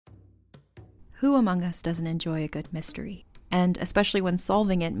Who among us doesn't enjoy a good mystery? And especially when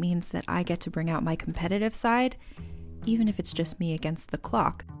solving it means that I get to bring out my competitive side, even if it's just me against the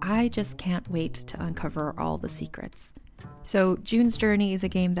clock. I just can't wait to uncover all the secrets. So June's Journey is a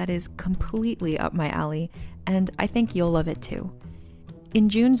game that is completely up my alley, and I think you'll love it too. In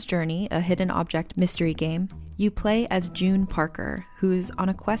June's Journey, a hidden object mystery game, you play as June Parker, who's on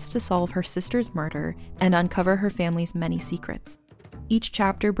a quest to solve her sister's murder and uncover her family's many secrets. Each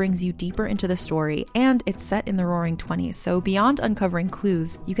chapter brings you deeper into the story, and it's set in the Roaring '20s, so beyond uncovering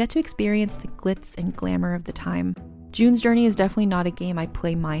clues, you get to experience the glitz and glamour of the time. June's Journey is definitely not a game I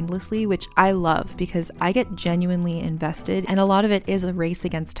play mindlessly, which I love because I get genuinely invested, and a lot of it is a race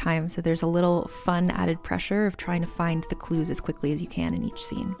against time, so there's a little fun added pressure of trying to find the clues as quickly as you can in each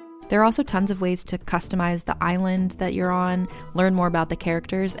scene. There are also tons of ways to customize the island that you're on, learn more about the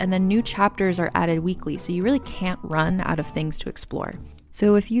characters, and then new chapters are added weekly, so you really can't run out of things to explore.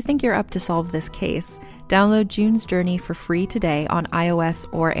 So if you think you're up to solve this case, download June's Journey for free today on iOS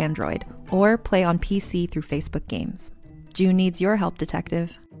or Android, or play on PC through Facebook Games. June needs your help,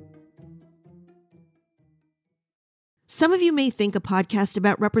 detective. Some of you may think a podcast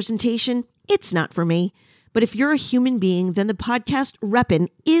about representation, it's not for me. But if you're a human being, then the podcast Reppin'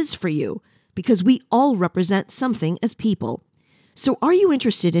 is for you, because we all represent something as people. So are you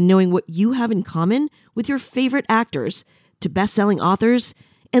interested in knowing what you have in common with your favorite actors, to best-selling authors,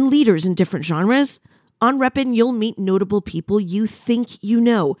 and leaders in different genres? On Reppin', you'll meet notable people you think you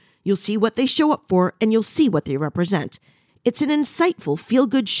know. You'll see what they show up for, and you'll see what they represent. It's an insightful,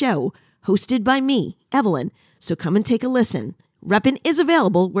 feel-good show hosted by me, Evelyn. So come and take a listen. Reppin' is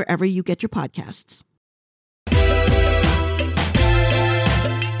available wherever you get your podcasts.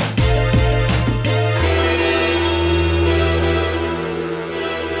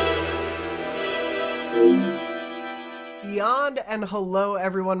 Beyond, and hello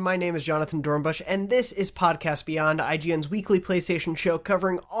everyone, my name is Jonathan Dornbush, and this is Podcast Beyond, IGN's weekly PlayStation show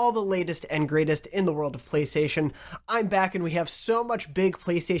covering all the latest and greatest in the world of PlayStation. I'm back, and we have so much big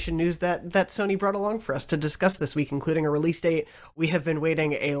PlayStation news that Sony brought along for us to discuss this week, including a release date we have been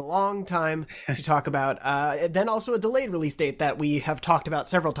waiting a long time to talk about, then also a delayed release date that we have talked about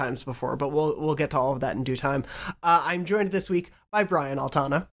several times before, but we'll get to all of that in due time. I'm joined this week by Brian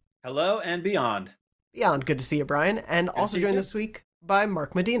Altana. Hello and beyond. Beyond, good to see you, Brian. And also joined this week by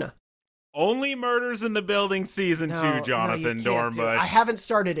Mark Medina. Only Murders in the Building Season 2, Jonathan Dornbush. I haven't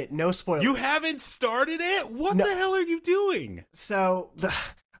started it. No spoilers. You haven't started it? What the hell are you doing? So,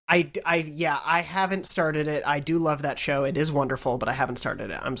 I haven't started it. I do love that show. It is wonderful, but I haven't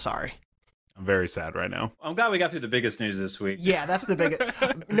started it. I'm sorry. I'm very sad right now. I'm glad we got through the biggest news this week. Yeah, that's the biggest.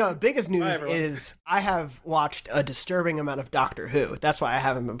 No, biggest news is I have watched a disturbing amount of Doctor Who. That's why I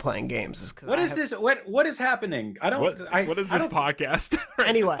haven't been playing games. What is this? What is happening? I don't. What is this podcast?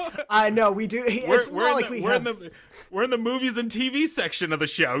 Anyway, I know we do. We're in the movies and TV section of the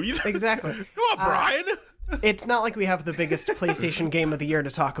show. Exactly. Come on, Brian. It's not like we have the biggest PlayStation game of the year to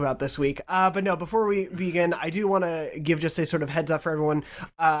talk about this week. But no, before we begin, I do want to give just a sort of heads up for everyone.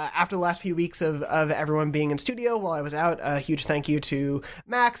 After the last few weeks of everyone being in studio while I was out, a huge thank you to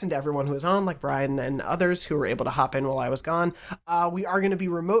Max and to everyone who was on, like Brian and others who were able to hop in while I was gone. We are going to be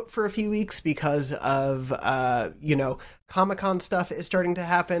remote for a few weeks because of, Comic-Con stuff is starting to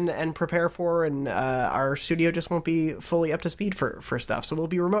happen and prepare for, and our studio just won't be fully up to speed for stuff. So we'll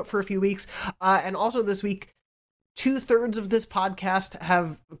be remote for a few weeks. And also this week, 2/3 of this podcast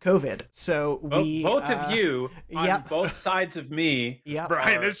have COVID. So both of you on both sides of me. Yeah,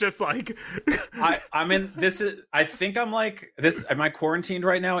 Brian is just like I'm in this. I think I'm like this. Am I quarantined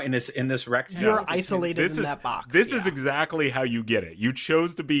right now in this rectangle? You're isolated in that box. This is exactly how you get it. You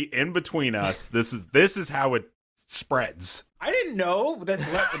chose to be in between us. This is how it spreads. I didn't know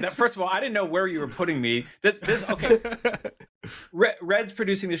that. First of all, I didn't know where you were putting me. This okay. Red's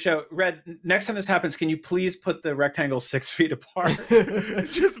producing the show. Red, next time this happens, can you please put the rectangle 6 feet apart?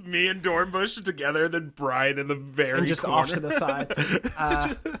 Just me and Dornbush together, then Brian in the very and just corner. off to the side.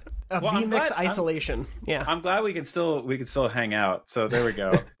 VMix isolation. I'm glad we can still hang out. So there we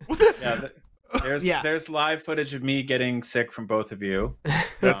go. There's live footage of me getting sick from both of you.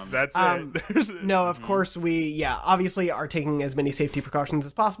 That's it. No, of course we obviously are taking as many safety precautions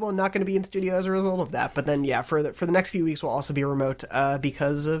as possible and not going to be in studio as a result of that. But then for the next few weeks we'll also be remote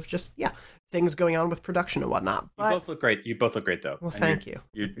because of just things going on with production and whatnot. But, you both look great. You both look great though. Well, thank you.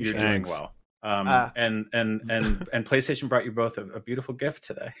 You're doing well. And PlayStation brought you both a beautiful gift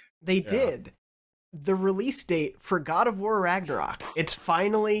today. They did. The release date for God of War Ragnarok. It's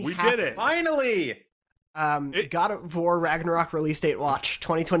finally did it. Finally. God of War Ragnarok release date watch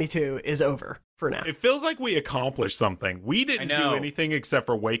 2022 is over for now. It feels like we accomplished something. We didn't do anything except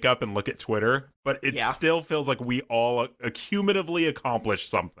for wake up and look at Twitter, but it still feels like we all accumulatively accomplished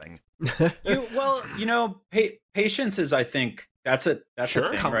something. Patience is, I think, that's a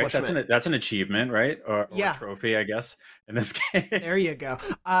thing, right? That's an achievement, right? Or a trophy, I guess, in this game. There you go.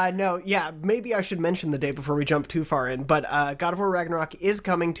 Maybe I should mention the day before we jump too far in, but God of War Ragnarok is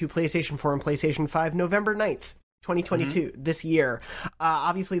coming to PlayStation 4 and PlayStation 5 November 9th. 2022, this year.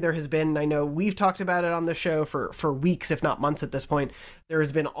 Obviously, there has been, I know we've talked about it on the show for weeks, if not months at this point. There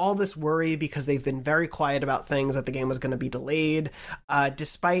has been all this worry because they've been very quiet about things, that the game was going to be delayed.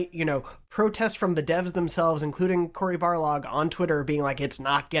 Despite, protests from the devs themselves, including Cory Barlog on Twitter being like, it's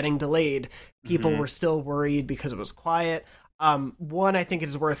not getting delayed. People were still worried because it was quiet. One, I think it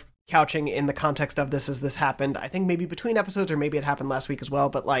is worth couching in the context of this as this happened. I think maybe between episodes, or maybe it happened last week as well,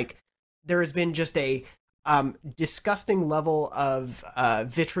 but there has been just a disgusting level of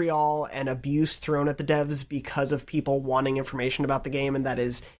vitriol and abuse thrown at the devs because of people wanting information about the game, and that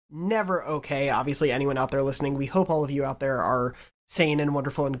is never okay. Obviously, anyone out there listening, we hope all of you out there are sane and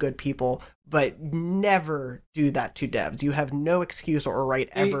wonderful and good people, but never do that to devs. You have no excuse or right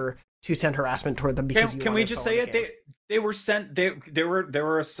ever to send harassment toward them because can we just say it? They were sent. There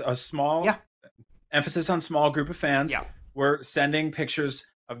were a small emphasis on small group of fans were sending pictures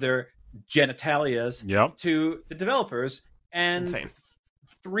of their genitalias to the developers, and insane.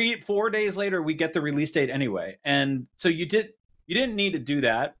 3-4 days later we get the release date anyway, and so you didn't need to do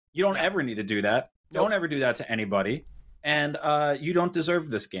that. You don't ever need to do that. Don't ever do that to anybody, and you don't deserve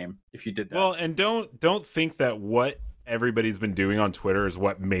this game if you did that. Well, and don't think that what everybody's been doing on Twitter is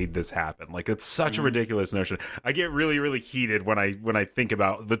what made this happen. Like, it's such a ridiculous notion. I get really, really heated when I think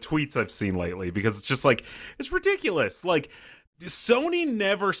about the tweets I've seen lately, because it's just like, it's ridiculous. Like, Sony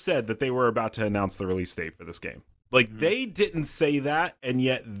never said that they were about to announce the release date for this game. Like, they didn't say that, and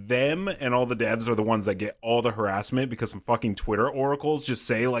yet them and all the devs are the ones that get all the harassment because some fucking Twitter oracles just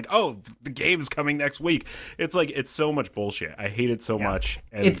say, like, oh, the game's coming next week. It's like, it's so much bullshit. I hate it so much.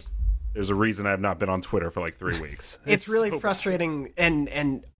 And there's a reason I have not been on Twitter for like 3 weeks. It's really so frustrating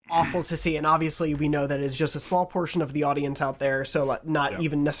and awful to see, and obviously we know that it's just a small portion of the audience out there, so not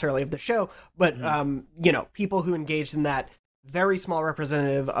even necessarily of the show, but people who engaged in that, very small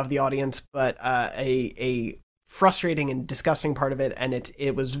representative of the audience, but a frustrating and disgusting part of it, and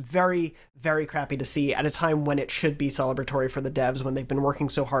it was very, very crappy to see at a time when it should be celebratory for the devs, when they've been working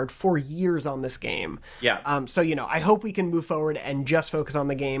so hard for years on this game. So I hope we can move forward and just focus on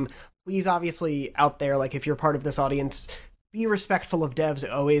the game. Please, obviously, out there, like, if you're part of this audience, be respectful of devs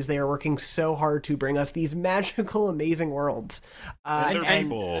always. They are working so hard to bring us these magical, amazing worlds. And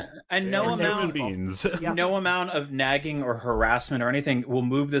no amount of nagging or harassment or anything will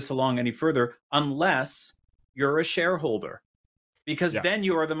move this along any further unless you're a shareholder. Because then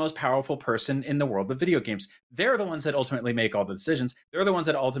you are the most powerful person in the world of video games. They're the ones that ultimately make all the decisions. They're the ones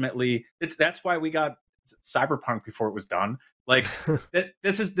that ultimately... That's why we got Cyberpunk before it was done. Like,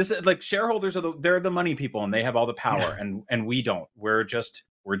 this is like, shareholders they're the money people, and they have all the power, and we don't. We're just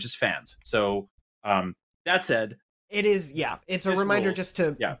fans. So that said, it is it's a reminder rules. Just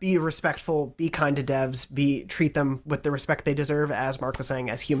to be respectful, be kind to devs, treat them with the respect they deserve, as Mark was saying,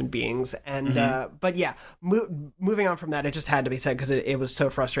 as human beings. And but moving on from that, it just had to be said because it was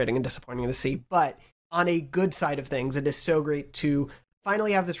so frustrating and disappointing to see. But on a good side of things, it is so great to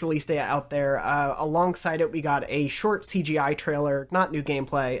finally have this release date out there. Alongside it, we got a short CGI trailer, not new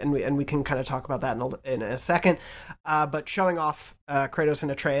gameplay, and we can kind of talk about that in a second, but showing off Kratos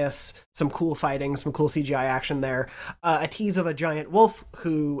and Atreus, some cool fighting, some cool CGI action there, a tease of a giant wolf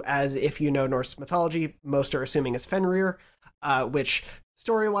who, as if you know Norse mythology, most are assuming is Fenrir, which...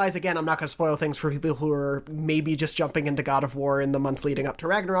 story-wise, again, I'm not going to spoil things for people who are maybe just jumping into God of War in the months leading up to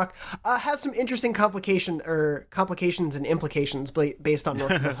Ragnarok, has some interesting complications and implications based on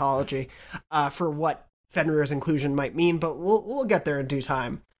Norse mythology for what Fenrir's inclusion might mean, but we'll get there in due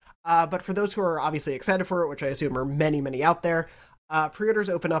time. But for those who are obviously excited for it, which I assume are many, many out there, pre-orders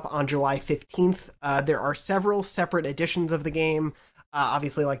open up on July 15th. There are several separate editions of the game.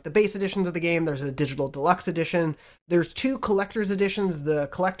 Obviously, like the base editions of the game, there's a digital deluxe edition. There's 2 collector's editions, the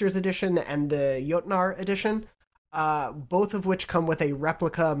collector's edition and the Jotnar edition, both of which come with a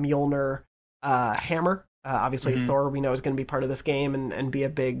replica Mjolnir hammer. Obviously, Thor, we know, is going to be part of this game and be a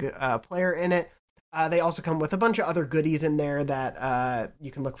big player in it. They also come with a bunch of other goodies in there that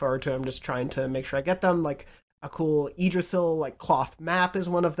you can look forward to. I'm just trying to make sure I get them, like a cool Yggdrasil like cloth map is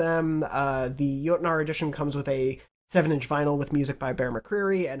one of them. The Jotnar edition comes with a 7-inch vinyl with music by Bear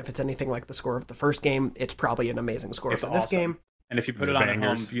McCreary, and if it's anything like the score of the first game, it's probably an amazing score for this game. And if you put it on at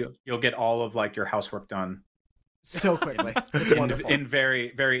home, you'll get all of like your housework done. so quickly. It's wonderful. In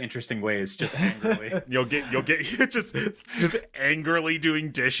very, very interesting ways, just angrily. You'll get just angrily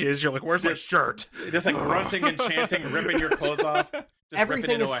doing dishes. You're like, where's my shirt? Just like grunting and chanting, ripping your clothes off.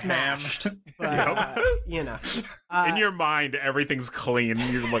 Everything is smashed. But, in your mind, everything's clean.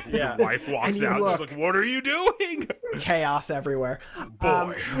 You're like, your wife walks out. She's like, what are you doing? Chaos everywhere.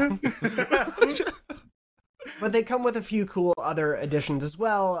 Boy. But they come with a few cool other additions as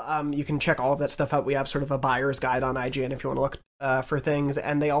well. You can check all of that stuff out. We have sort of a buyer's guide on IGN if you want to look for things.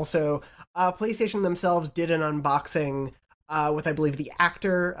 And they also, PlayStation themselves did an unboxing with, I believe, the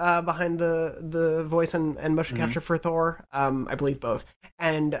actor behind the voice and motion capture for Thor. I believe both.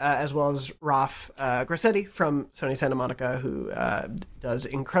 And as well as Ralph Grassetti from Sony Santa Monica, who does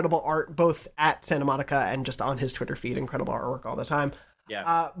incredible art both at Santa Monica and just on his Twitter feed. Incredible artwork all the time.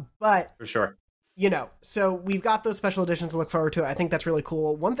 Yeah, but for sure. So we've got those special editions to look forward to. I think that's really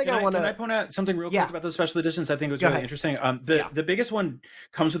cool. One thing I want to... Can I point out something real quick about those special editions? I think it was really interesting. The biggest one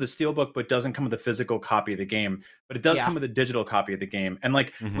comes with a steelbook, but doesn't come with a physical copy of the game. But it does come with a digital copy of the game. And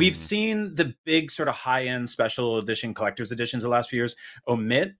we've seen the big sort of high-end special edition collector's editions the last few years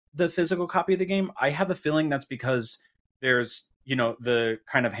omit the physical copy of the game. I have a feeling that's because there's, the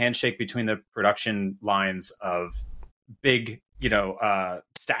kind of handshake between the production lines of big...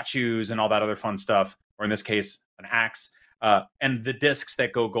 statues and all that other fun stuff, or in this case, an axe, and the discs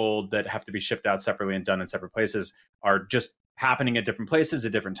that go gold that have to be shipped out separately and done in separate places are just happening at different places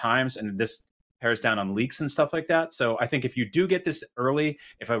at different times, and this pares down on leaks and stuff like that. So I think if you do get this early,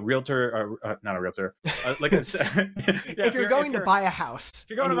 if a realtor, not a realtor, if you're going to buy a house,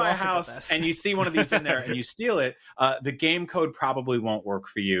 if you're going to buy a house and you see one of these in there and you steal it, the game code probably won't work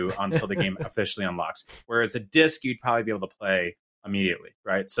for you until the game officially unlocks. Whereas a disc, you'd probably be able to play immediately,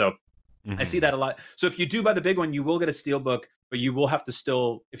 right? So I see that a lot. So if you do buy the big one, you will get a steelbook, but you will have to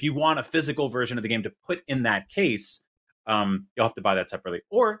still, if you want a physical version of the game to put in that case, you'll have to buy that separately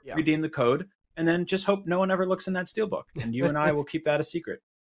or redeem the code and then just hope no one ever looks in that steelbook. And you and I will keep that a secret.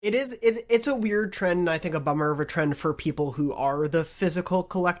 It's a weird trend, and I think a bummer of a trend for people who are the physical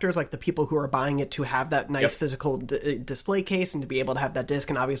collectors, like the people who are buying it to have that nice physical display case and to be able to have that disc.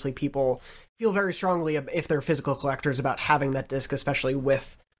 And obviously people feel very strongly, if they're physical collectors, about having that disc, especially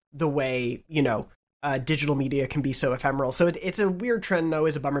with the way, digital media can be so ephemeral. So it's a weird trend and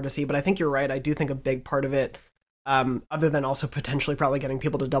always a bummer to see, but I think you're right. I do think a big part of it, other than also potentially probably getting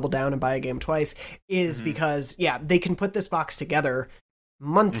people to double down and buy a game twice, is because, they can put this box together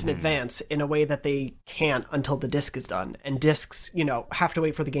months in advance in a way that they can't until the disc is done. And discs, have to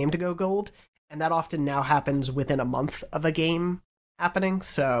wait for the game to go gold. And that often now happens within a month of a game happening.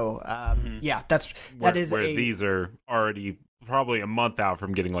 So, these are already probably a month out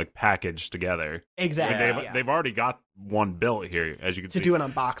from getting packaged together. Exactly. I mean, they've already got one built here, as you can see. To do an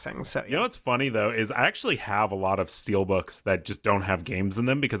unboxing. So, You know what's funny, though, is I actually have a lot of steelbooks that just don't have games in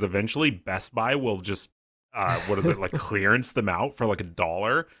them because eventually Best Buy will just clearance them out for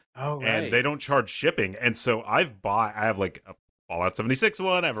 $1. Oh, right. And they don't charge shipping. And so I have a Fallout 76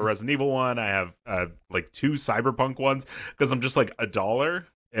 one, I have a Resident Evil one, I have 2 Cyberpunk ones, because I'm just $1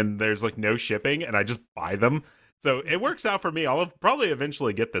 and there's no shipping, and I just buy them. So it works out for me. I'll probably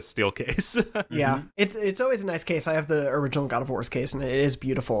eventually get this steel case. Yeah, it's always a nice case. I have the original God of War's case, and it is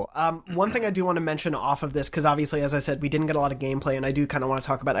beautiful. One thing I do want to mention off of this, because obviously, as I said, we didn't get a lot of gameplay, and I do kind of want to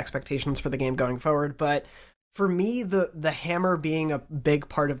talk about expectations for the game going forward. But for me, the hammer being a big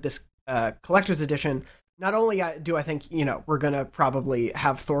part of this collector's edition, not only do I think, we're going to probably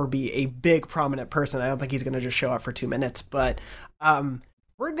have Thor be a big prominent person. I don't think he's going to just show up for 2 minutes, but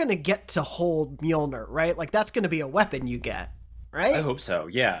we're going to get to hold Mjolnir, right? That's going to be a weapon you get, right? I hope so,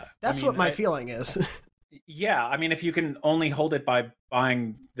 yeah. That's what my feeling is. Yeah, I mean, if you can only hold it by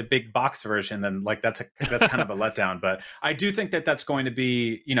buying the big box version, then that's kind of a letdown. But I do think that that's going to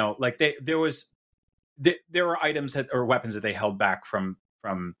be, there were items or weapons that they held back from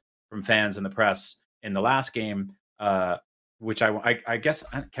fans and the press in the last game, which I guess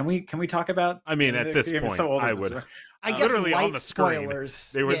can we talk about? I mean, at this point, I would. I guess literally light on the screen.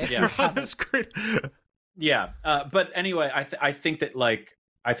 Spoilers. They were on the screen. Yeah, but anyway, I think that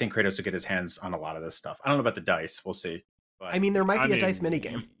I think Kratos will get his hands on a lot of this stuff. I don't know about the dice. We'll see. But, I mean, there might be a dice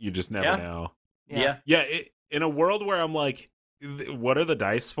minigame. You just never know. Yeah. In a world where I'm what are the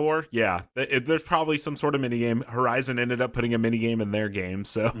dice for? Yeah, there's probably some sort of minigame. Horizon ended up putting a minigame in their game,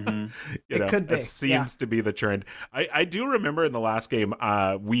 so it could be. That seems to be the trend. I do remember in the last game,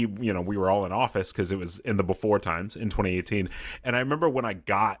 we were all in office because it was in the before times in 2018, and I remember when I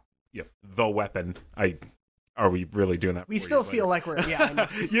got the weapon. Are we really doing that? We still feel like we're I know.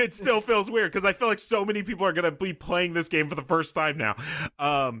 Yeah, it still feels weird because I feel like so many people are going to be playing this game for the first time now.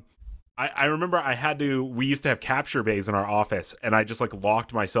 I remember we used to have capture bays in our office, and I just like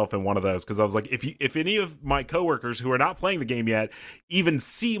locked myself in one of those because I was like, if any of my coworkers who are not playing the game yet even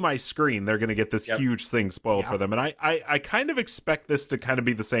see my screen, they're going to get this huge thing spoiled for them. And I kind of expect this to kind of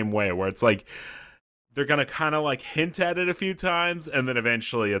be the same way, where it's like, they're going to kind of like hint at it a few times, and then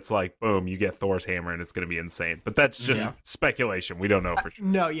eventually it's like, boom, you get Thor's hammer and it's going to be insane. But that's just speculation. We don't know for sure.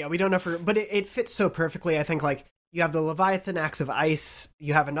 No, we don't know but it fits so perfectly. I think like you have the Leviathan axe of ice,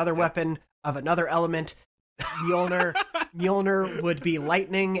 you have another weapon of another element. Mjolnir would be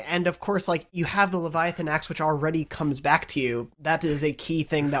lightning, and of course like you have the Leviathan axe, which already comes back to you. That is a key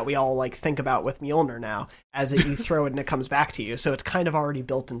thing that we all like think about with Mjolnir now, as you throw it and it comes back to you. So it's kind of already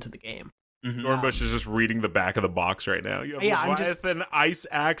built into the game. Dornbush is just reading the back of the box right now. You have Leviathan, ice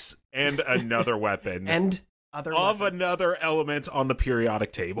axe, and another weapon. And another element on the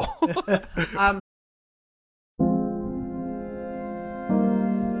periodic table.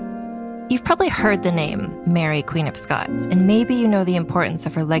 You've probably heard the name Mary, Queen of Scots, and maybe you know the importance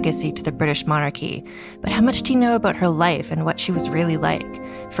of her legacy to the British monarchy. But how much do you know about her life and what she was really like?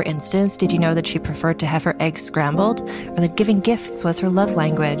 For instance, did you know that she preferred to have her eggs scrambled, or that giving gifts was her love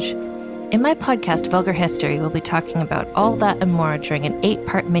language? In my podcast, Vulgar History, we'll be talking about all that and more during an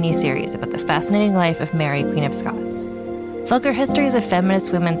 8-part mini-series about the fascinating life of Mary, Queen of Scots. Vulgar History is a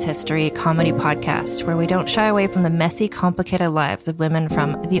feminist women's history comedy podcast where we don't shy away from the messy, complicated lives of women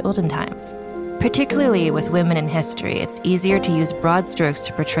from the olden times. Particularly with women in history, it's easier to use broad strokes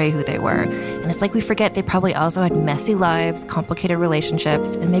to portray who they were, and it's like we forget they probably also had messy lives, complicated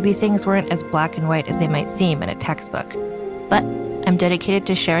relationships, and maybe things weren't as black and white as they might seem in a textbook. But I'm dedicated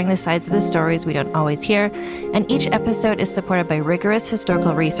to sharing the sides of the stories we don't always hear, and each episode is supported by rigorous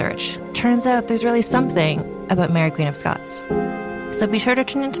historical research. Turns out there's really something about Mary, Queen of Scots. So be sure to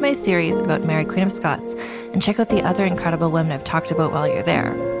tune into my series about Mary, Queen of Scots, and check out the other incredible women I've talked about while you're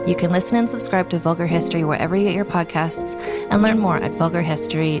there. You can listen and subscribe to Vulgar History wherever you get your podcasts, and learn more at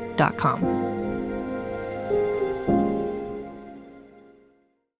vulgarhistory.com.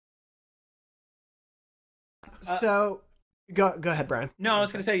 So... Go ahead, Brian. No, I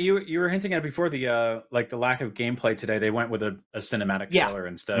was going to say you were hinting at it before, the lack of gameplay today. They went with a cinematic trailer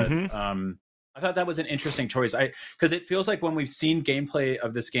instead. I thought that was an interesting choice. Because it feels like when we've seen gameplay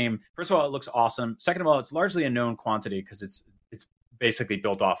of this game, first of all, it looks awesome. Second of all, it's largely a known quantity because it's basically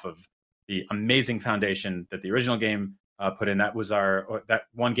built off of the amazing foundation that the original game put in. That was that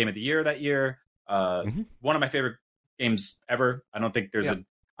one game of the year that year. One of my favorite games ever. I don't think there's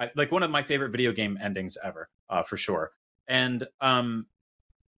one of my favorite video game endings ever, for sure. And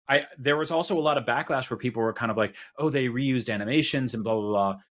there was also a lot of backlash where people were kind of like, oh, they reused animations and blah, blah,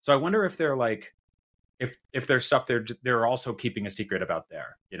 blah. So I wonder if they're like, if there's stuff they're also keeping a secret about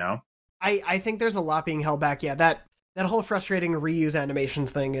there, you know? I think there's a lot being held back. Yeah, that whole frustrating reuse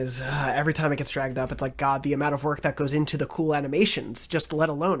animations thing is every time it gets dragged up, it's like, God, the amount of work that goes into the cool animations, just let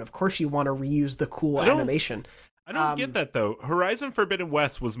alone. Of course you want to reuse the cool animation. I don't get that, though. Horizon Forbidden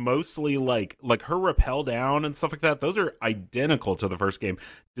West was mostly like her rappel down and stuff like that. Those are identical to the first game.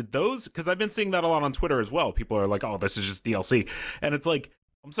 Did those, because I've been seeing that a lot on Twitter as well. People are like, oh, this is just DLC. And it's like,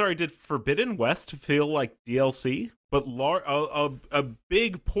 I'm sorry, did Forbidden West feel like DLC? But a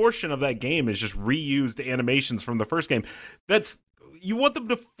big portion of that game is just reused animations from the first game. You want them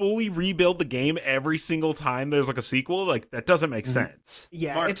to fully rebuild the game every single time there's like a sequel? Like, that doesn't make sense.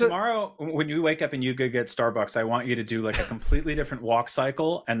 Yeah. Mark, tomorrow when you wake up and you go get Starbucks, I want you to do like a completely different walk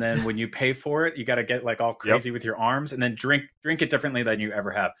cycle, and then when you pay for it, you got to get like all crazy with your arms, and then drink it differently than you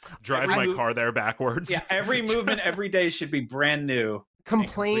ever have. Drive my car there backwards. Yeah, every movement every day should be brand new.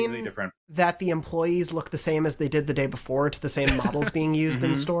 Complain that the employees look the same as they did the day before. It's the same models being used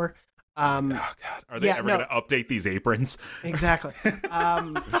in store. Oh God! Are they ever going to update these aprons? Exactly.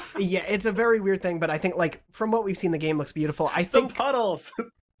 Yeah, it's a very weird thing, but I think like from what we've seen, the game looks beautiful. I think the puddles,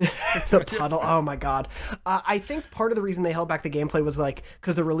 the puddle. Oh my God! I think part of the reason they held back the gameplay was like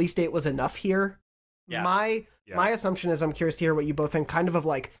because the release date was enough here. Yeah. My assumption is I'm curious to hear what you both think. Kind of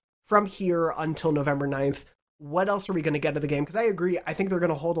like from here until November 9th. What else are we going to get of the game? Because I agree. I think they're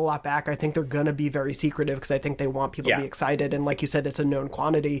going to hold a lot back. I think they're going to be very secretive because I think they want people to be excited. And like you said, it's a known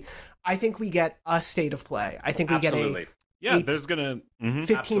quantity. I think we get a state of play. I think we get there's going to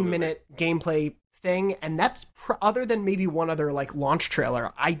 15-minute gameplay thing. And that's other than maybe one other like launch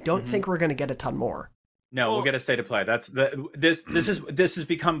trailer. I don't think we're going to get a ton more. No, we'll get a state of play. This has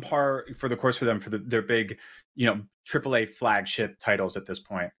become par for the course for them for their big, AAA flagship titles at this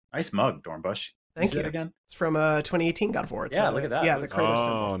point. Nice mug, Dornbush. Thank you. Again? It's from 2018 God of War. Look at that. Yeah, the Kratos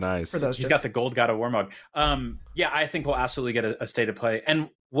symbol. Oh, nice. For those He's got the gold God of War mug. I think we'll absolutely get a state of play. And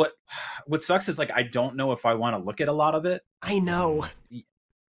what sucks is like I don't know if I want to look at a lot of it. I know.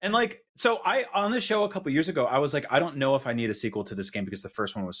 And like, so I, on the show a couple years ago, I was like, I don't know if I need a sequel to this game because the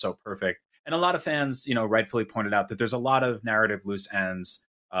first one was so perfect. And a lot of fans, rightfully pointed out that there's a lot of narrative loose ends,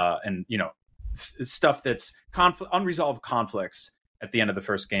 and stuff that's unresolved conflicts at the end of the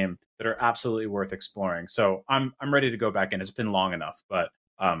first game that are absolutely worth exploring. So I'm ready to go back in. It's been long enough, but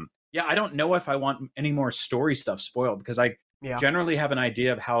yeah, I don't know if I want any more story stuff spoiled because I generally have an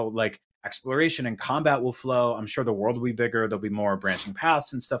idea of how like exploration and combat will flow. I'm sure the world will be bigger. There'll be more branching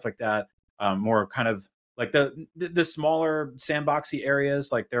paths and stuff like that. More kind of like the smaller sandboxy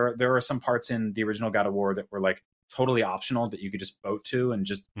areas. Like there are some parts in the original God of War that were like totally optional that you could just boat to and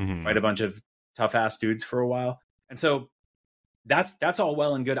just fight a bunch of tough ass dudes for a while. And so that's all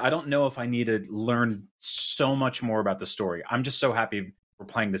well and good. I don't know if I need to learn so much more about the story. I'm just so happy we're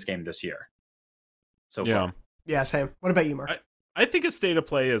playing this game this year. So far. Yeah, same. What about you, Mark? I think a state of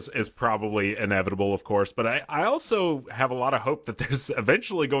play is probably inevitable, of course, but I also have a lot of hope that there's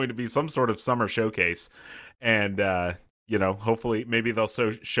eventually going to be some sort of summer showcase. And, hopefully maybe they'll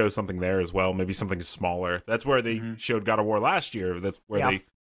show something there as well, maybe something smaller. That's where they showed God of War last year. That's where they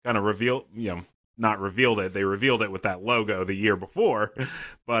kind of revealed, not revealed it. They revealed it with that logo the year before,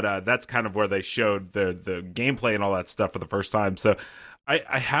 but that's kind of where they showed the gameplay and all that stuff for the first time. So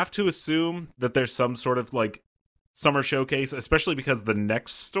I have to assume that there's some sort of like summer showcase, especially because the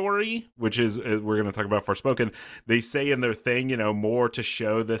next story, which is we're going to talk about Forspoken, they say in their thing, more to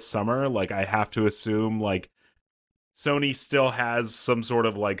show this summer. Like I have to assume like Sony still has some sort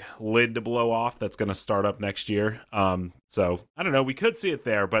of like lid to blow off that's going to start up next year. So I don't know. We could see it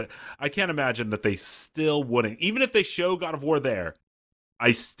there, but I can't imagine that they still wouldn't. Even if they show God of War there,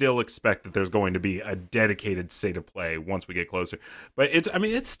 I still expect that there's going to be a dedicated state of play once we get closer. But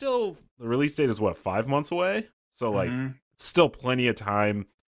it's still, the release date is 5 months away? So like it's still plenty of time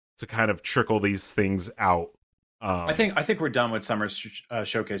to kind of trickle these things out. I think we're done with summer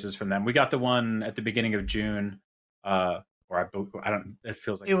showcases from them. We got the one at the beginning of June. Or I don't. It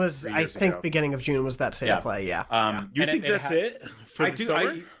feels like it was. I think beginning of June was that state of play. Yeah. You think that's it for the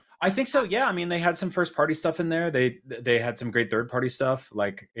summer? I think so. Yeah. I mean, they had some first party stuff in there. They had some great third party stuff.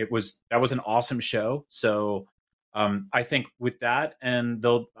 Like that was an awesome show. So, I think with that, and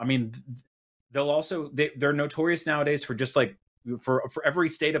they'll also they're notorious nowadays for just like for every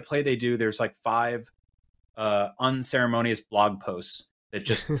state of play they do. There's like 5 unceremonious blog posts that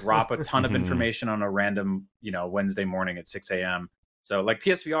just drop a ton of information on a random, Wednesday morning at 6 a.m. So like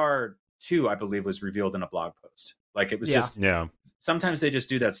PSVR 2, I believe, was revealed in a blog post. Like it was sometimes they just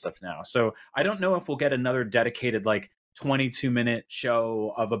do that stuff now. So I don't know if we'll get another dedicated like 22-minute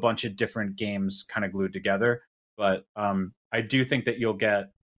show of a bunch of different games kind of glued together. But I do think that you'll get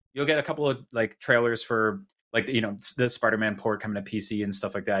a couple of like trailers for like, the Spider-Man port coming to PC and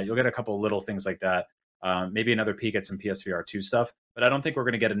stuff like that. You'll get a couple of little things like that. Maybe another peek at some PSVR 2 stuff, but I don't think we're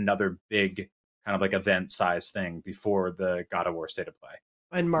going to get another big kind of like event size thing before the God of War state of play.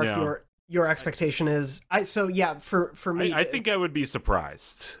 And Mark, your expectation is for me, I think I would be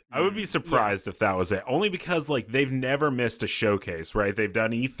surprised. I would be surprised if that was it, only because like they've never missed a showcase, right? They've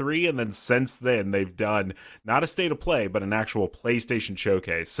done E3, and then since then they've done not a state of play, but an actual PlayStation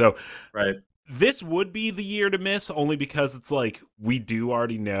showcase. So right. This would be the year to miss, only because it's like we do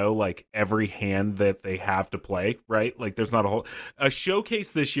already know like every hand that they have to play, right? Like there's not a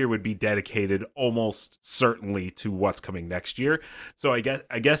showcase this year would be dedicated almost certainly to what's coming next year. So I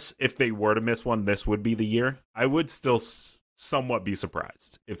guess if they were to miss one, this would be the year. I would still somewhat be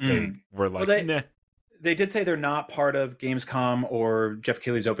surprised if they were like, nah. They did say they're not part of Gamescom or Jeff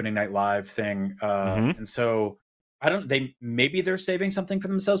Keighley's opening night live thing, and so. Maybe they're saving something for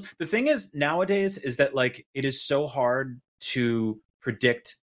themselves. The thing is nowadays is that like it is so hard to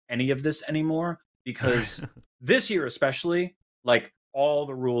predict any of this anymore because this year especially, like all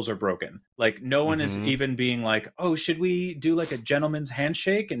the rules are broken. Like no one is even being like, oh, should we do like a gentleman's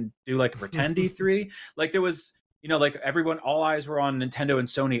handshake and do like a pretend E3? Like there was, like everyone, all eyes were on Nintendo and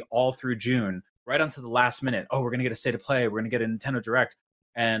Sony all through June, right onto the last minute. Oh, we're going to get a state of play. We're going to get a Nintendo Direct.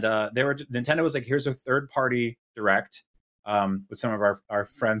 And Nintendo was like, here's a third party direct with some of our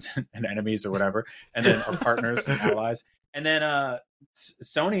friends and enemies or whatever, and then our partners and allies. And then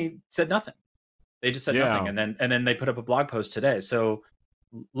Sony said nothing. They just said nothing, and then they put up a blog post today. So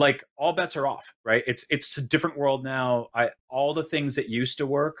like all bets are off, right? It's a different world now. All the things that used to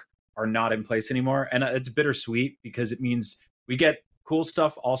work are not in place anymore, and it's bittersweet because it means we get cool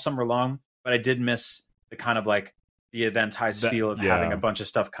stuff all summer long. But I did miss the kind of like the eventized feel of having a bunch of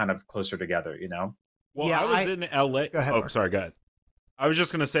stuff kind of closer together, Well, I was in LA. Go ahead, Mark. Sorry, go ahead. I was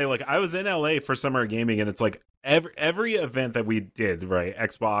just gonna say, like, I was in LA for Summer of Gaming, and it's like every event that we did, right?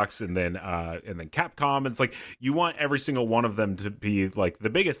 Xbox and then Capcom. It's like you want every single one of them to be like the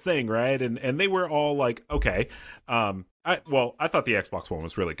biggest thing, right? And they were all like, okay. I thought the Xbox one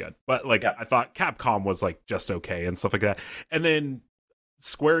was really good, but like I thought Capcom was like just okay and stuff like that. And then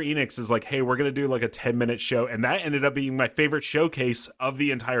Square Enix is like, hey, we're going to do like a 10-minute show. And that ended up being my favorite showcase of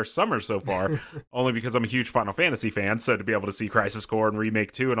the entire summer so far, only because I'm a huge Final Fantasy fan. So to be able to see Crisis Core and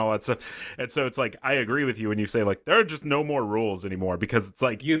Remake 2 and all that stuff. And so it's like, I agree with you when you say like, there are just no more rules anymore, because it's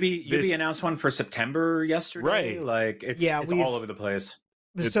like Yubi announced one for September yesterday. Right. Like it's all over the place.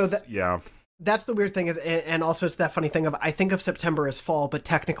 That's the weird thing is, and also it's that funny thing of, I think of September as fall, but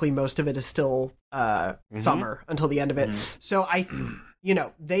technically most of it is still summer until the end of it. So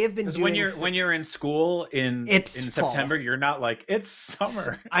they have been doing... when you're in school in September, you're not like, it's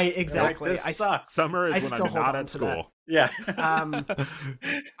summer. Exactly. This sucks. Summer is when I'm not at school. Yeah.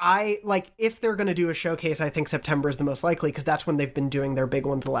 I like, if they're going to do a showcase, I think September is the most likely, because that's when they've been doing their big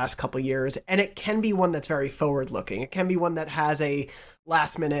ones the last couple years. And it can be one that's very forward looking. It can be one that has a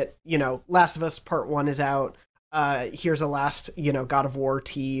last minute, Last of Us Part 1 is out. Here's a last, God of War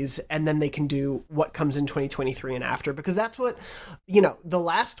tease, and then they can do what comes in 2023 and after, because that's what, the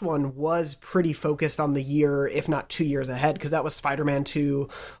last one was pretty focused on the year, if not 2 years ahead, because that was Spider-Man 2,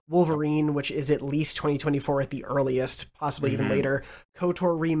 Wolverine, which is at least 2024 at the earliest, possibly even later,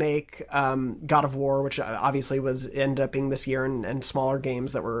 KOTOR remake, God of War, which obviously ended up being this year, and smaller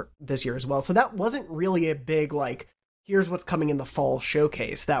games that were this year as well. So that wasn't really a big, like, here's what's coming in the fall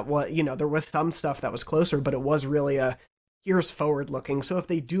showcase. That was, there was some stuff that was closer, but it was really here's forward looking. So if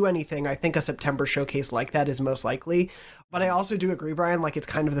they do anything, I think a September showcase like that is most likely. But I also do agree, Brian, like it's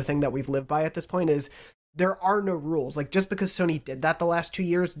kind of the thing that we've lived by at this point is there are no rules. Like just because Sony did that the last 2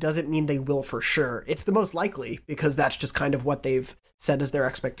 years doesn't mean they will for sure. It's the most likely because that's just kind of what they've said as their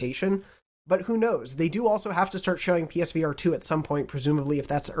expectation. But who knows? They do also have to start showing PSVR 2 at some point, presumably if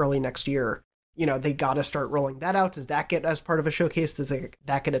that's early next year. They got to start rolling that out. Does that get as part of a showcase? Does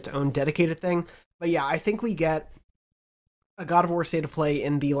that get its own dedicated thing? But yeah, I think we get a God of War State of Play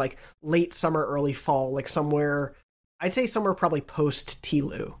in the like late summer, early fall, like somewhere, I'd say somewhere probably post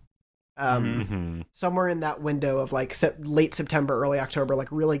TLU. Somewhere in that window of like late September, early October,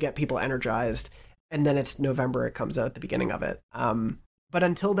 like really get people energized. And then it's November, it comes out at the beginning of it. But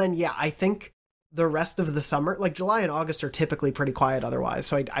until then, yeah, I think the rest of the summer, like July and August are typically pretty quiet otherwise.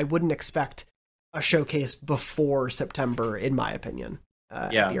 So I wouldn't expect a showcase before September, in my opinion,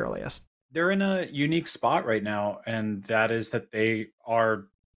 at the earliest. They're in a unique spot right now, and that is that they are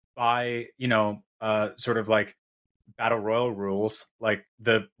by, sort of like battle royal rules, like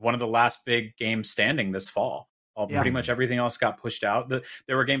one of the last big games standing this fall. Pretty much everything else got pushed out.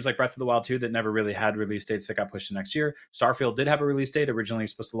 There were games like Breath of the Wild 2 that never really had release dates that got pushed to next year. Starfield did have a release date, originally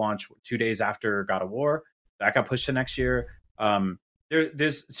supposed to launch 2 days after God of War. That got pushed to next year.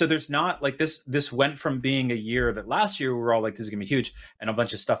 There's not like this went from being a year that last year we were all like, this is gonna be huge, and a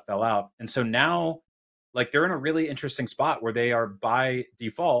bunch of stuff fell out. And so now like they're in a really interesting spot where they are by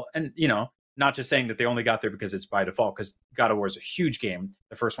default, and not just saying that they only got there because it's by default, because God of War is a huge game.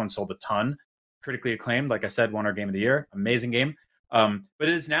 The first one sold a ton, critically acclaimed, like I said, won our game of the year, amazing game. But it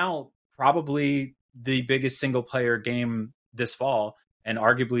is now probably the biggest single player game this fall, and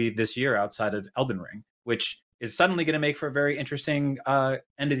arguably this year outside of Elden Ring, which is suddenly going to make for a very interesting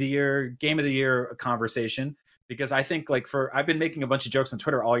end of the year, game of the year conversation. Because I think I've been making a bunch of jokes on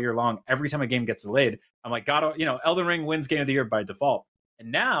Twitter all year long. Every time a game gets delayed, I'm like, Elden Ring wins game of the year by default.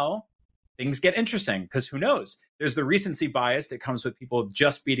 And now things get interesting because who knows? There's the recency bias that comes with people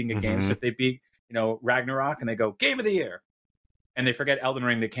just beating a game. So if they beat, Ragnarok and they go game of the year, and they forget Elden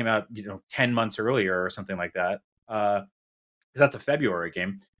Ring that came out, 10 months earlier or something like that, because that's a February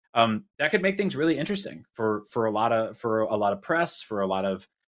game. That could make things really interesting for a lot of press, for a lot of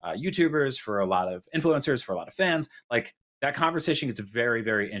YouTubers, for a lot of influencers, for a lot of fans. Like that conversation gets very,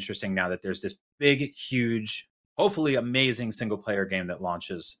 very interesting now that there's this big, huge, hopefully amazing single player game that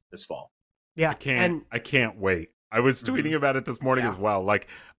launches this fall. Yeah, I can't wait. I was tweeting about it this morning as well. Like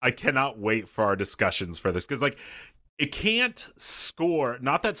I cannot wait for our discussions for this, because it can't score.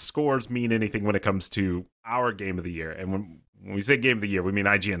 Not that scores mean anything when it comes to our game of the year, and when we say game of the year, we mean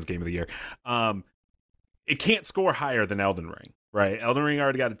IGN's game of the year. It can't score higher than Elden Ring, right? Elden Ring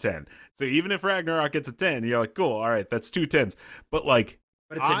already got a 10. So even if Ragnarok gets a 10, you're like, cool, all right, that's 2 10s. But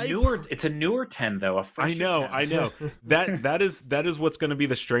it's a newer 10 though. I know. That is what's going to be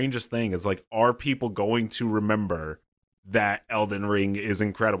the strangest thing is like, are people going to remember that Elden Ring is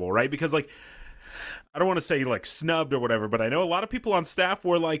incredible, right? Because I don't want to say like snubbed or whatever, but I know a lot of people on staff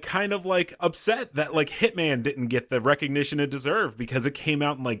were like kind of like upset that like Hitman didn't get the recognition it deserved because it came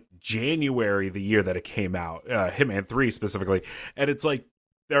out in like January the year that it came out, Hitman 3 specifically. And it's like,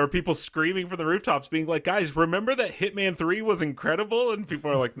 there are people screaming from the rooftops being like, guys, remember that Hitman 3 was incredible? And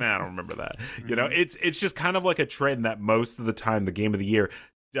people are like, nah, I don't remember that. Mm-hmm. You know, it's just kind of like a trend that most of the time the game of the year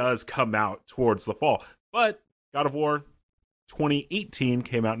does come out towards the fall. But God of War 2018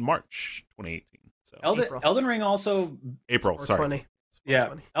 came out in March 2018. So Elden Ring also April, sorry. 20. Yeah,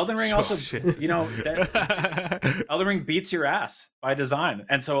 20. Elden Ring also, you know, Elden Ring beats your ass by design,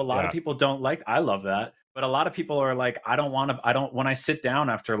 and so a lot of people don't like. I love that, but a lot of people are like, I don't. When I sit down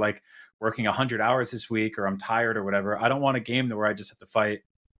after like working 100 hours this week, or I'm tired or whatever, I don't want a game where I just have to fight,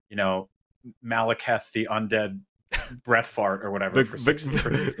 you know, Malekith the undead breath fart or whatever.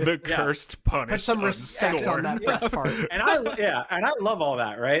 The cursed punish. Put some respect on that breath fart. And I love all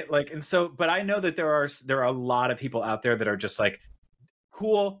that, right? Like, and so, but I know that there are a lot of people out there that are just like,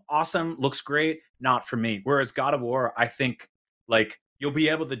 cool, awesome, looks great, not for me. Whereas God of War, I think like you'll be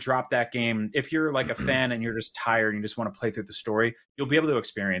able to drop that game if you're like a fan and you're just tired and you just want to play through the story. You'll be able to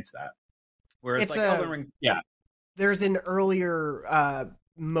experience that. Whereas it's like Elden Ring, there's an earlier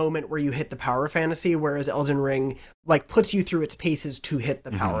moment where you hit the power fantasy, whereas Elden Ring like puts you through its paces to hit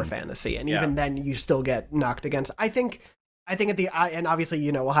the power fantasy, and even then you still get knocked against. I think at the and obviously,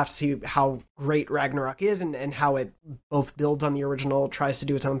 you know, we'll have to see how great Ragnarok is and how it both builds on the original, tries to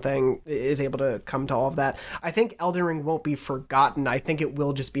do its own thing, is able to come to all of that. I think Elden Ring won't be forgotten. I think it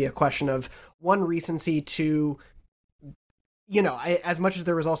will just be a question of one, recency, two, you know, as much as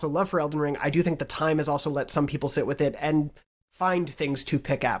there was also love for Elden Ring, I do think the time has also let some people sit with it and find things to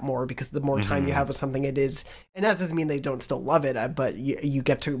pick at more, because the more time you have with something, it is, and that doesn't mean they don't still love it, but you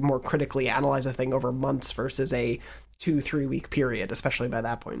get to more critically analyze a thing over months versus a 2-3 week period, especially by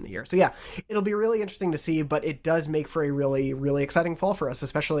that point in the year. So yeah, it'll be really interesting to see, but it does make for a really, really exciting fall for us,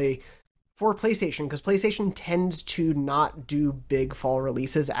 especially for PlayStation, because PlayStation tends to not do big fall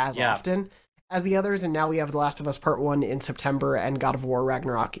releases as often as the others, and now we have The Last of Us Part 1 in September and God of War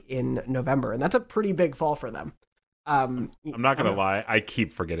Ragnarok in November, and that's a pretty big fall for them. I'm not gonna lie, I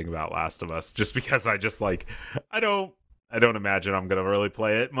keep forgetting about Last of Us just because I just like I don't imagine I'm gonna really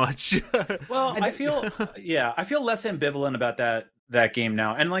play it much. Well, I feel less ambivalent about that game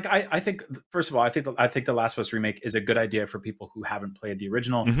now, and like I think, first of all, I think the Last of Us remake is a good idea for people who haven't played the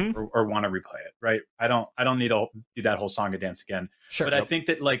original or want to replay it. Right? I don't need to do that whole song and dance again. Sure, but I think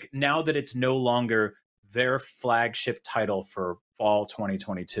that like now that it's no longer their flagship title for fall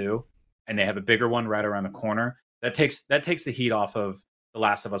 2022, and they have a bigger one right around the corner. That takes the heat off of The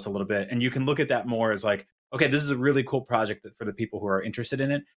Last of Us a little bit, and you can look at that more as like, okay, this is a really cool project for the people who are interested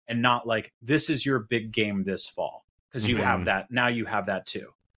in it, and not like this is your big game this fall, because you have that now. You have that too.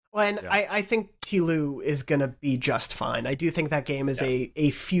 Well, and I think Tilu is going to be just fine. I do think that game is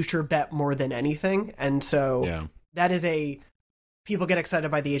a future bet more than anything, and so that is people get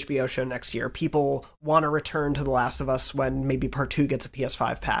excited by the HBO show next year. People want to return to The Last of Us when maybe Part 2 gets a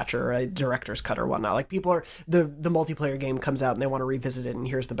PS5 patch or a director's cut or whatnot. Like, people are the multiplayer game comes out and they want to revisit it, and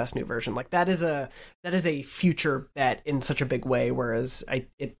here's the best new version. Like, that is a future bet in such a big way. Whereas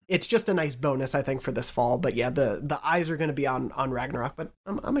it's just a nice bonus, I think, for this fall. But yeah, the eyes are going to be on Ragnarok. But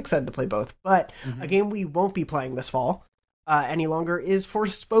I'm excited to play both. But a game we won't be playing this fall any longer is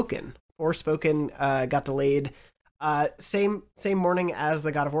Forspoken. Forspoken got delayed. Same morning as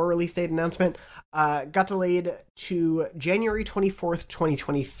the God of War release date announcement, got delayed to January 24th,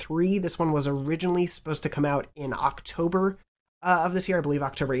 2023. This one was originally supposed to come out in October of this year. I believe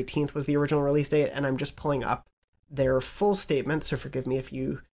October 18th was the original release date, and I'm just pulling up their full statement, so forgive me if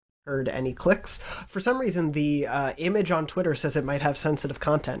you heard any clicks. For some reason, the image on Twitter says it might have sensitive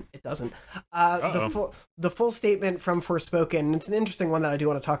content. It doesn't. The full statement from Forspoken, it's an interesting one that I do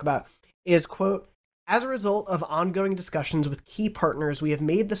want to talk about, is, quote, "As a result of ongoing discussions with key partners, we have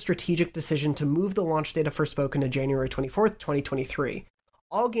made the strategic decision to move the launch date of Forspoken to January 24th, 2023.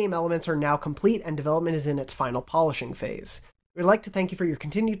 All game elements are now complete and development is in its final polishing phase. We'd like to thank you for your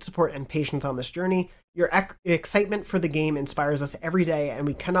continued support and patience on this journey. Your excitement for the game inspires us every day, and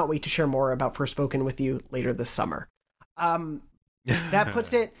we cannot wait to share more about Forspoken with you later this summer." That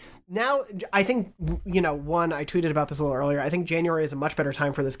puts it... Now, I think, you know, I tweeted about this a little earlier. I think January is a much better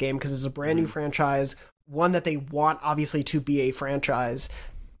time for this game because it's a brand new franchise, one that they want, obviously, to be a franchise.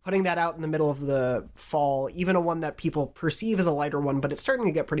 Putting that out in the middle of the fall, even a one that people perceive as a lighter one, but it's starting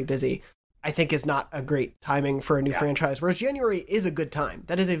to get pretty busy, I think is not a great timing for a new franchise. Whereas January is a good time.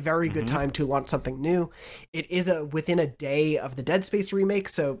 That is a very good time to launch something new. It is within a day of the Dead Space remake,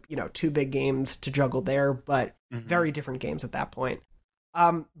 so, you know, two big games to juggle there, but very different games at that point.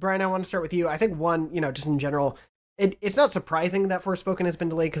 Brian, I want to start with you. I think one, just in general, it's not surprising that Forspoken has been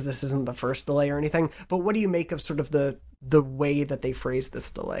delayed because this isn't the first delay or anything. But what do you make of sort of the way that they phrased this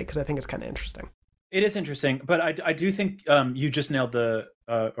delay? Because I think it's kind of interesting. It is interesting, but I do think you just nailed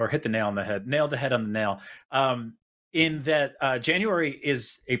or hit the nail on the head, nailed the head on the nail. In that January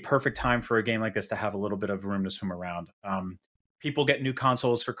is a perfect time for a game like this to have a little bit of room to swim around. People get new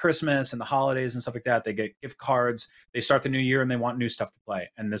consoles for Christmas and the holidays and stuff like that. They get gift cards. They start the new year and they want new stuff to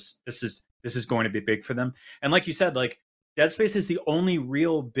play. And this is going to be big for them. And like you said, like Dead Space is the only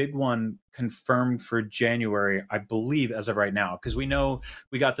real big one confirmed for January, I believe, as of right now, because we know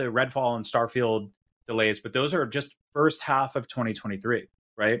we got the Redfall and Starfield delays, but those are just first half of 2023,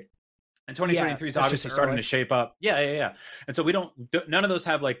 right? And 2023 is obviously starting to shape up. Yeah. And so none of those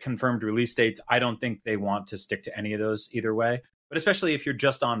have like confirmed release dates. I don't think they want to stick to any of those either way. But especially if you're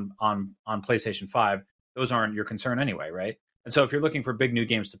just on PlayStation 5, those aren't your concern anyway, right? And so if you're looking for big new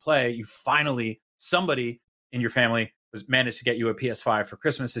games to play, somebody in your family has managed to get you a PS5 for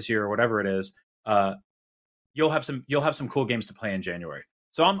Christmas this year or whatever it is. You'll have some cool games to play in January.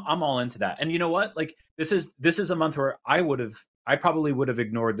 So I'm all into that. And you know what? Like this is a month where I probably would have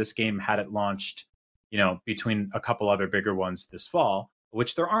ignored this game had it launched, between a couple other bigger ones this fall,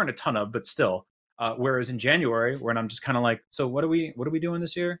 which there aren't a ton of, but still. Whereas in January, when I'm just kind of like, so what are we doing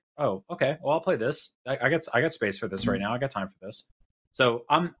this year? Oh, okay. Well, I'll play this. I got space for this right now. I got time for this. So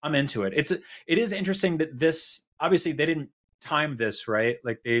I'm into it. It is interesting that this, obviously they didn't time this, right?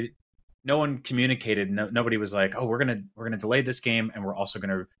 Like no one communicated. Nobody was like, oh, we're gonna delay this game, and we're also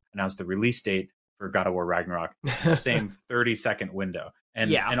gonna announce the release date for God of War Ragnarok, the same 30-second window.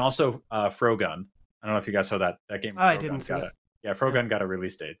 And also Frogun. I don't know if you guys saw that game. Oh, I didn't see it. Yeah, Frogun got a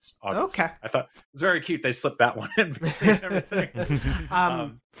release date. It's August. Okay. I thought it was very cute. They slipped that one in between everything.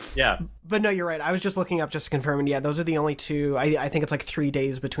 Yeah. But no, you're right. I was just looking up just to confirm. And yeah, those are the only two. I think it's like 3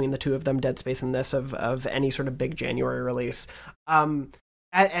 days between the two of them, Dead Space and this, of any sort of big January release.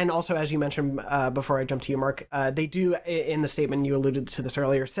 And also, as you mentioned before I jump to you, Mark, they do, in the statement, you alluded to this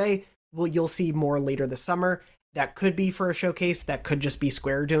earlier, say, well, you'll see more later this summer. That could be for a showcase. That could just be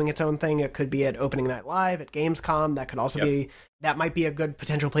Square doing its own thing. It could be at Opening Night Live, at Gamescom. That could also that might be a good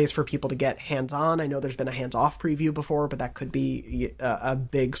potential place for people to get hands-on. I know there's been a hands-off preview before, but that could be a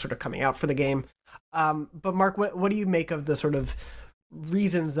big sort of coming out for the game. But Mark, what do you make of the sort of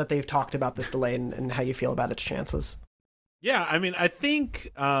reasons that they've talked about this delay and how you feel about its chances? Yeah, I mean, I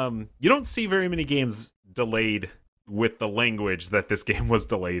think you don't see very many games delayed with the language that this game was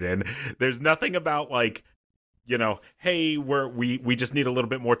delayed in. There's nothing about like, hey, we just need a little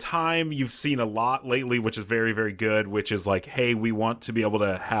bit more time. You've seen a lot lately, which is very, very good, which is like, hey, we want to be able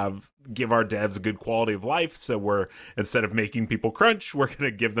to give our devs a good quality of life. So we're, instead of making people crunch, we're going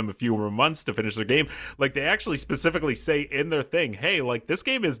to give them a few more months to finish their game. Like they actually specifically say in their thing, hey, like this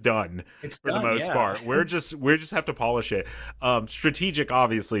game is done the most part. We just have to polish it. Strategic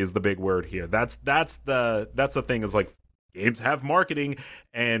obviously is the big word here. That's the thing, is like games have marketing,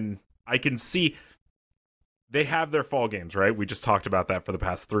 and I can see they have their fall games, right? We just talked about that for the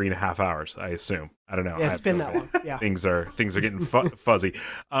past 3.5 hours, I assume. I don't know. Yeah, it's been that long. Yeah. Things are getting fuzzy.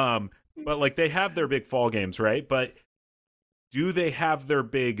 But like they have their big fall games, right? But do they have their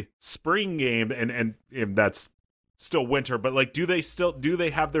big spring game? And that's still winter, but like do they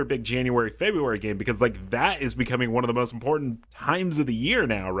have their big January, February game? Because like that is becoming one of the most important times of the year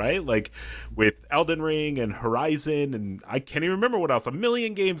now, right? Like with Elden Ring and Horizon, and I can't even remember what else. A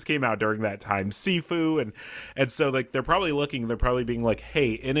million games came out during that time, Sifu, and so like they're probably being like,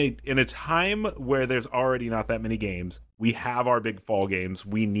 hey, in a time where there's already not that many games, we have our big fall games,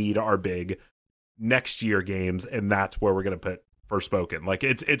 we need our big next year games, and that's where we're gonna put Forspoken. Like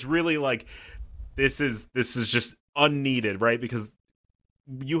it's really like this is just unneeded, right? Because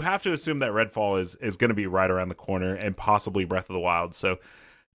you have to assume that Redfall is going to be right around the corner, and possibly Breath of the Wild. So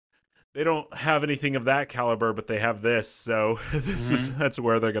they don't have anything of that caliber, but they have this. So that's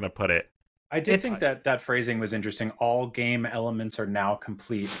where they're going to put it. I did think that phrasing was interesting. All game elements are now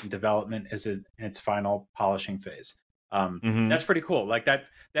complete. Development is in its final polishing phase. That's pretty cool. Like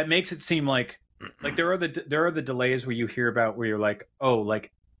that makes it seem like there are the delays where you hear about where you're like, oh,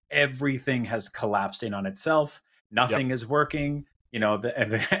 like everything has collapsed in on itself. Nothing is working.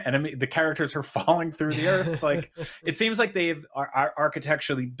 The enemy, the characters are falling through the earth. Like it seems like they've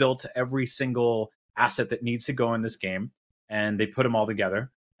architecturally built every single asset that needs to go in this game, and they put them all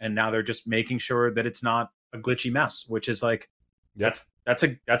together. And now they're just making sure that it's not a glitchy mess, which is like that's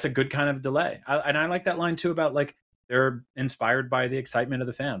a good kind of delay. And I like that line too about like they're inspired by the excitement of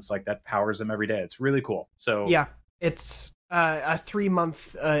the fans. Like that powers them every day. It's really cool. So yeah, it's a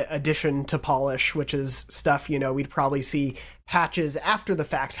 3-month addition to polish, which is stuff, we'd probably see patches after the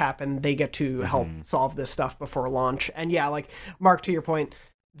fact happen. They get to help solve this stuff before launch. And yeah, like Mark, to your point,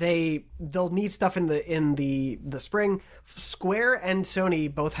 they'll need stuff in the spring. Square and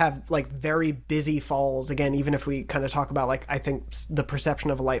Sony both have like very busy falls. Again, even if we kind of talk about like I think the perception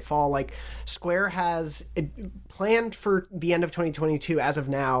of a light fall, like Square has planned for the end of 2022 as of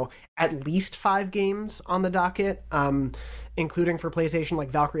now at least 5 games on the docket, including for PlayStation.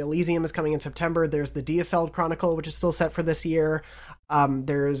 Like Valkyrie Elysium is coming in September. There's the Diafeld Chronicle, which is still set for this year.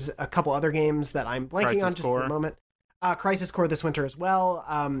 There's a couple other games that I'm blanking Crisis on just Core. for the moment. Crisis Core this winter as well,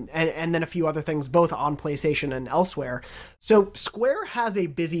 and then a few other things both on PlayStation and elsewhere. So Square has a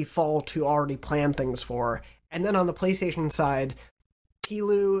busy fall to already plan things for. And then on the PlayStation side,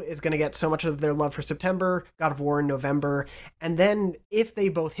 TLU is going to get so much of their love for September, God of War in November, and then if they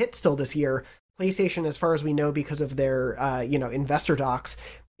both hit still this year, PlayStation, as far as we know because of their investor docs,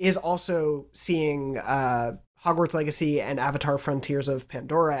 is also seeing Hogwarts Legacy and Avatar Frontiers of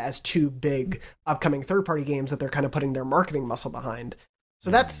Pandora as 2 big upcoming third-party games that they're kind of putting their marketing muscle behind. So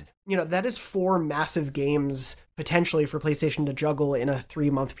that's, that is 4 massive games potentially for PlayStation to juggle in a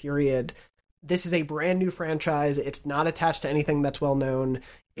 3-month period. This is a brand new franchise. It's not attached to anything that's well known.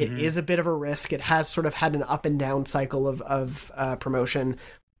 It is a bit of a risk. It has sort of had an up and down cycle of promotion.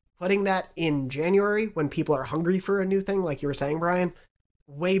 Putting that in January when people are hungry for a new thing, like you were saying, Brian,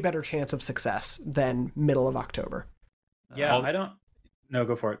 way better chance of success than middle of October. Yeah, No,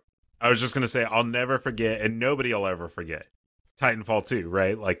 go for it. I was just going to say, I'll never forget, and nobody will ever forget, Titanfall 2,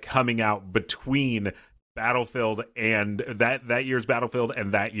 right? Like coming out between Battlefield and that year's Battlefield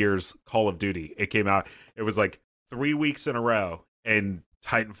and that year's Call of Duty. It came out, it was like 3 weeks in a row, and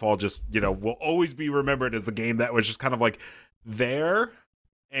Titanfall just, will always be remembered as the game that was just kind of like there.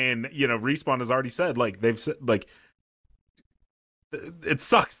 And, Respawn has already said, like, they've said, like, it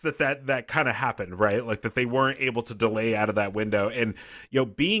sucks that kind of happened, right? Like that they weren't able to delay out of that window. And,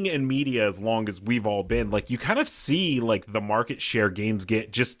 being in media as long as we've all been, like you kind of see like the market share games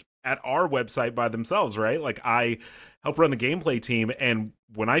get just at our website by themselves, right? Like I help run the gameplay team. And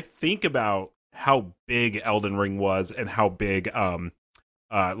when I think about how big Elden Ring was and how big,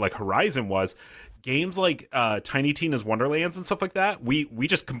 like Horizon was, games like Tiny Tina's Wonderlands and stuff like that, we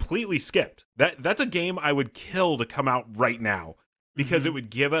just completely skipped. That's a game I would kill to come out right now. Because it would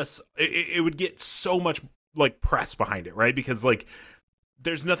give us, it would get so much like press behind it, right? Because like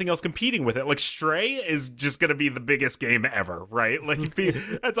there's nothing else competing with it. Like Stray is just going to be the biggest game ever, right? Like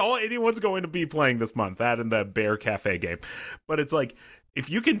that's all anyone's going to be playing this month. That and the Bear Cafe game. But it's like if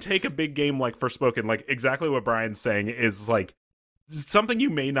you can take a big game like Forspoken, like exactly what Brian's saying is like something you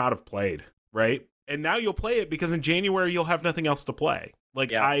may not have played, right? And now you'll play it because in January you'll have nothing else to play.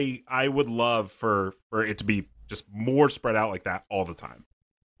 Like I would love for it to be just more spread out like that all the time.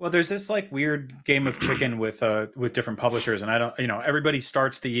 Well, there's this like weird game of chicken with different publishers, and I don't, everybody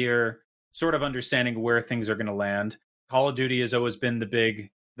starts the year sort of understanding where things are going to land. Call of Duty has always been the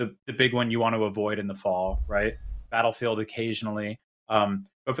big one you want to avoid in the fall, right? Battlefield occasionally,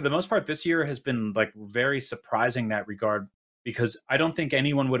 but for the most part, this year has been like very surprising in that regard because I don't think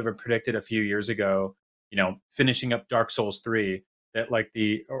anyone would have predicted a few years ago, finishing up Dark Souls 3 that like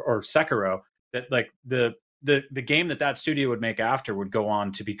or Sekiro that like the game that studio would make after would go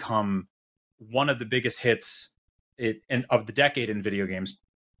on to become one of the biggest hits of the decade in video games,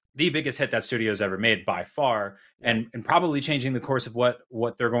 the biggest hit that studio's ever made by far, and probably changing the course of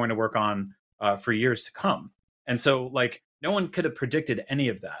what they're going to work on for years to come. And so like no one could have predicted any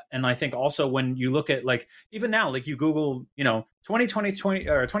of that. And I think also when you look at like even now, like you Google 2020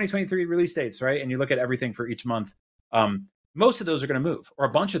 or 2023 release dates, right, and you look at everything for each month, most of those are going to move, or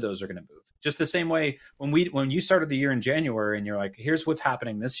a bunch of those are going to move. Just the same way when you started the year in January and you're like, here's what's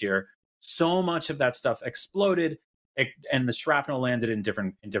happening this year. So much of that stuff exploded, and the shrapnel landed in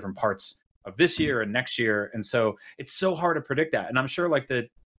different parts of this year and next year. And so it's so hard to predict that. And I'm sure like the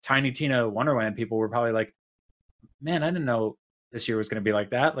Tiny Tina Wonderland people were probably like, man, I didn't know this year was going to be like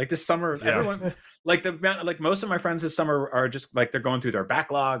that. Like this summer, everyone, like most of my friends this summer are just like, they're going through their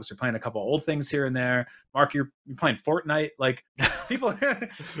backlogs. They're playing a couple old things here and there. Mark, you're playing Fortnite. Like people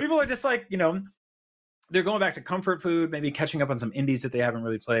are just like, they're going back to comfort food, maybe catching up on some indies that they haven't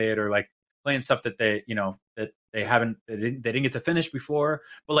really played, or like playing stuff that they didn't get to finish before.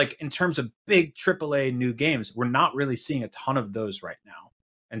 But like in terms of big AAA new games, we're not really seeing a ton of those right now.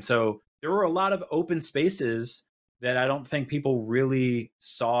 And so there were a lot of open spaces that I don't think people really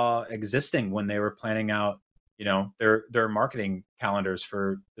saw existing when they were planning out, their marketing calendars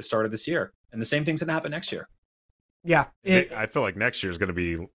for the start of this year. And the same thing's going to happen next year. Yeah. I feel like next year is going to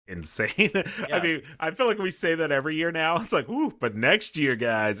be insane. Yeah. I mean, I feel like we say that every year now. It's like, ooh, but next year,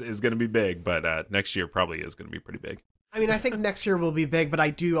 guys, is going to be big. But next year probably is going to be pretty big. I mean, I think next year will be big, but I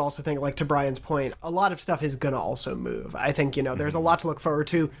do also think, like to Brian's point, a lot of stuff is going to also move. I think, there's a lot to look forward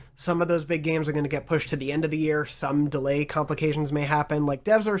to. Some of those big games are going to get pushed to the end of the year. Some delay complications may happen. Like,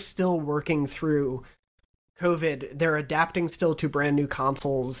 devs are still working through COVID. They're adapting still to brand new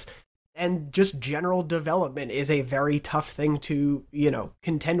consoles. And just general development is a very tough thing to,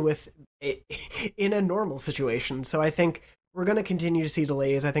 contend with in a normal situation. So I think we're going to continue to see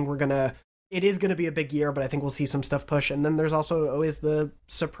delays. I think it is going to be a big year, but I think we'll see some stuff push. And then there's also always the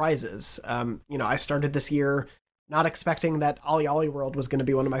surprises. I started this year not expecting that Ollie Ollie World was going to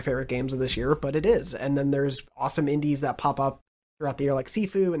be one of my favorite games of this year, but it is. And then there's awesome indies that pop up throughout the year, like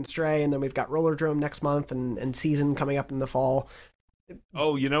Sifu and Stray. And then we've got Rollerdrome next month and Season coming up in the fall.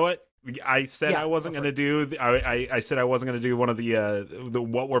 Oh, you know what? I said I wasn't going to do. I said I wasn't going to do one of the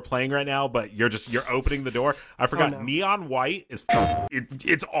what we're playing right now, but you're opening the door. I forgot. Oh, no. Neon White is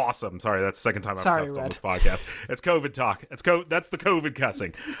it's awesome. Sorry, that's the second time I've cussed on this podcast. It's COVID talk. That's the COVID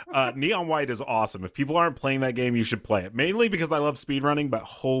cussing. Neon White is awesome. If people aren't playing that game, you should play it. Mainly because I love speedrunning, but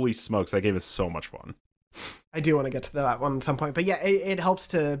holy smokes, that game is so much fun. I do want to get to that one at some point. But yeah, it helps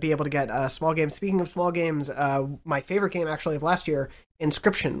to be able to get small games. Speaking of small games, my favorite game actually of last year,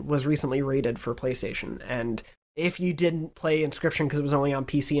 Inscription, was recently rated for PlayStation. And if you didn't play Inscription because it was only on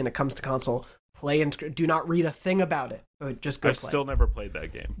PC and it comes to console, play Inscription. Do not read a thing about it. Just go play it. I've still never played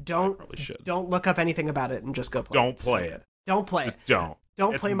that game. Don't look up anything about it and just go play it. Don't play it. Don't play it.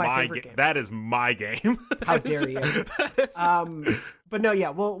 Don't play my favorite game. That is my game. How dare you? But no, yeah,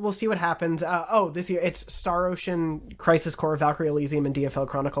 we'll see what happens. This year it's Star Ocean, Crisis Core, Valkyrie Elysium, and DFL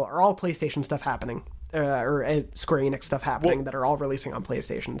Chronicle are all PlayStation stuff happening, or Square Enix stuff happening that are all releasing on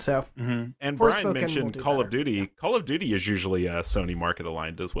PlayStation. So, and Brian mentioned Call of Duty. Call of Duty is usually Sony market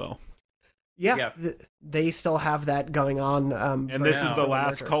aligned as well. Yeah. They still have that going on. And this is the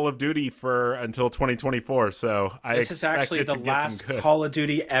last Call of Duty until 2024. So this is actually the last Call of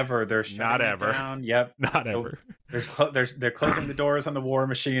Duty ever. They're shutting not ever down. Yep, not ever. They're closing the doors on the War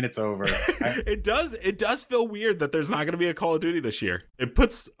Machine. It's over. It does feel weird that there's not going to be a Call of Duty this year. It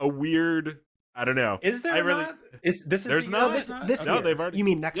puts a weird. I don't know. Is there not? There's not. This year. They've already. You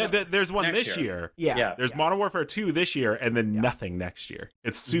mean next year? There's one this year. Yeah. There's Modern Warfare 2 this year, and then nothing next year.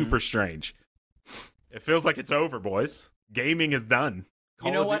 It's super strange. It feels like it's over, boys. Gaming is done.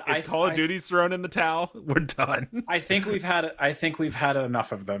 If Call of Duty's thrown in the towel, we're done. I think we've had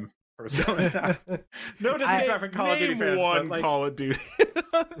enough of them. Personally, no disrespect for Call of Duty fans. One but Call of Duty.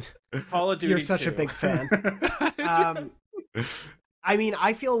 Call of Duty. You're such a big fan. I mean,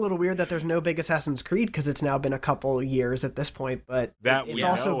 I feel a little weird that there's no big Assassin's Creed because it's now been a couple years at this point. But it's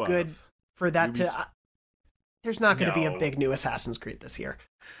also good for that to. There's not going to be a big new Assassin's Creed this year.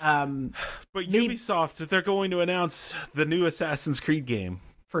 But Ubisoft, they're going to announce the new Assassin's Creed game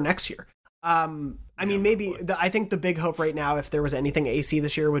for next year. I mean, maybe I think the big hope right now, if there was anything AC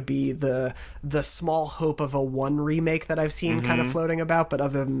this year, would be the small hope of a 1 remake that I've seen kind of floating about. But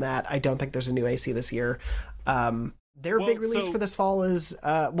other than that, I don't think there's a new AC this year. Their big release for this fall is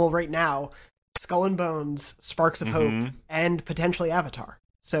right now, Skull and Bones, Sparks of Hope, and potentially Avatar.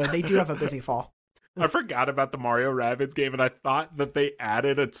 So they do have a busy fall. I forgot about the Mario Rabbids game, and I thought that they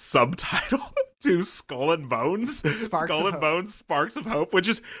added a subtitle to Skull and Bones. Sparks of Hope, which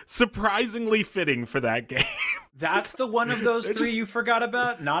is surprisingly fitting for that game. That's the one of those three you forgot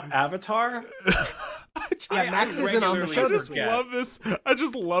about, not Avatar? Max isn't on the show this week. I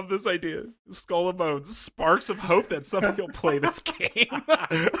just love this idea. Skull and Bones, Sparks of Hope that somebody will play this game.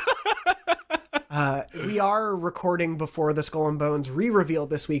 We are recording before the Skull and Bones re-revealed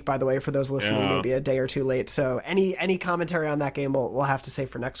this week, by the way, for those listening, maybe a day or two late. So any commentary on that game we'll have to save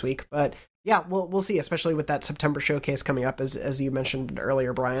for next week. But yeah, we'll see, especially with that September showcase coming up, as you mentioned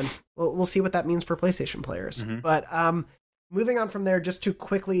earlier, Brian. We'll see what that means for PlayStation players. But moving on from there, just to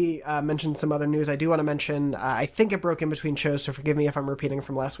quickly mention some other news, I do want to mention, I think it broke in between shows, so forgive me if I'm repeating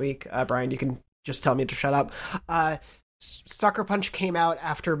from last week. Brian, you can just tell me to shut up. Sucker Punch came out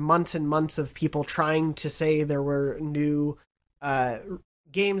after months and months of people trying to say there were new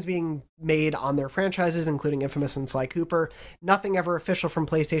games being made on their franchises, including Infamous and Sly Cooper. Nothing ever official from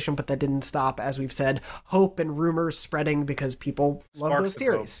PlayStation, but that didn't stop, as we've said, hope and rumors spreading because people love those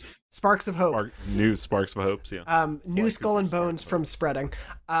series. Sparks of Hope. New Sparks of Hopes, yeah. New Skull and Bones from spreading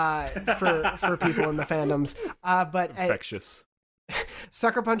for people in the fandoms. But infectious.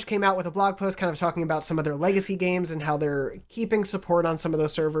 Sucker Punch came out with a blog post kind of talking about some of their legacy games and how they're keeping support on some of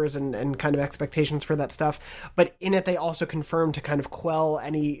those servers and kind of expectations for that stuff. But in it, they also confirmed to kind of quell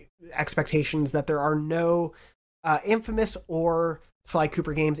any expectations that there are no Infamous or Sly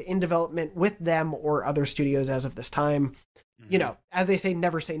Cooper games in development with them or other studios as of this time. You know, as they say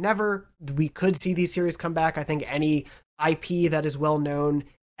never. We could see these series come back. I think any IP that is well known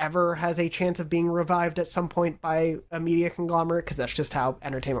ever has a chance of being revived at some point by a media conglomerate, because that's just how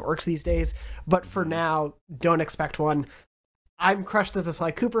entertainment works these days. But for now, don't expect one. I'm crushed as a Sly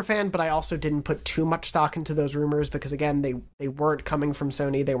Cooper fan, but I also didn't put too much stock into those rumors because, again, they weren't coming from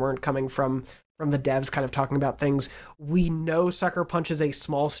Sony. They weren't coming from the devs kind of talking about things. We know Sucker Punch is a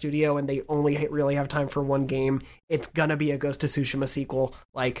small studio and they only really have time for one game. It's gonna be a Ghost of Tsushima sequel.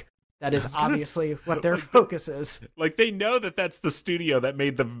 Like, that is obviously what their focus is. Like, they know that that's the studio that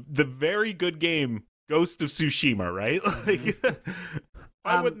made the very good game Ghost of Tsushima, right? Like,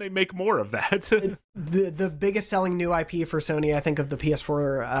 why wouldn't they make more of that? the biggest selling new IP for Sony, I think, of the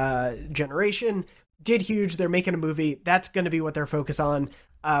PS4 generation, did huge. They're making a movie. That's going to be what they're focused on.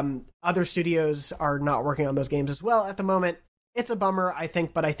 Other studios are not working on those games as well at the moment. It's a bummer, I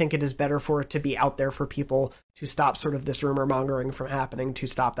think, but I think it is better for it to be out there for people to stop sort of this rumor mongering from happening, to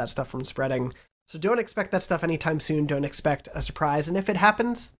stop that stuff from spreading. So don't expect that stuff anytime soon. Don't expect a surprise. And if it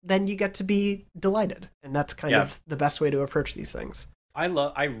happens, then you get to be delighted. And that's kind of the best way to approach these things. I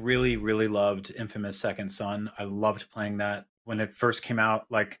really, really loved Infamous Second Son. I loved playing that when it first came out,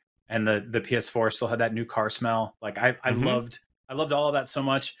 like, and the PS4 still had that new car smell. Like, I loved all of that so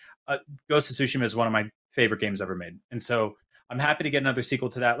much. Ghost of Tsushima is one of my favorite games ever made. And so I'm happy to get another sequel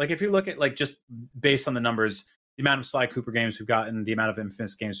to that. Like, if you look at, like, just based on the numbers, the amount of Sly Cooper games we've gotten, the amount of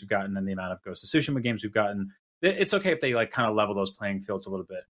Infamous games we've gotten, and the amount of Ghost of Tsushima games we've gotten, it's okay if they, like, kind of level those playing fields a little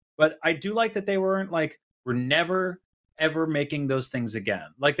bit. But I do like that they we're never ever making those things again.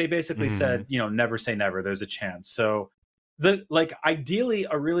 Like, they basically said, you know, never say never, there's a chance. So ideally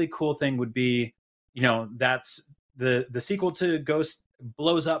a really cool thing would be, you know, that's the sequel to Ghost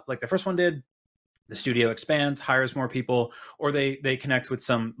blows up like the first one did. The studio expands, hires more people, or they connect with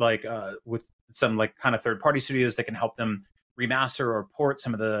some kind of third party studios that can help them remaster or port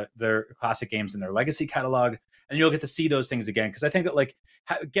some of their classic games in their legacy catalog, and you'll get to see those things again. Because I think that, like,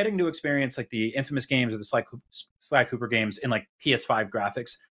 getting to experience, like, the Infamous games or the Sly Cooper games in, like, PS5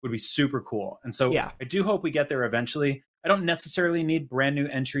 graphics would be super cool. And so I do hope we get there eventually. I don't necessarily need brand new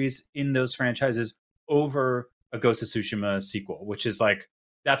entries in those franchises over a Ghost of Tsushima sequel, which is, like,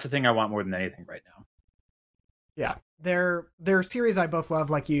 that's the thing I want more than anything right now. Yeah, they're series I both love,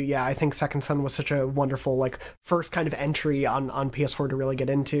 like you. Yeah, I think Second Son was such a wonderful, like, first kind of entry on PS4 to really get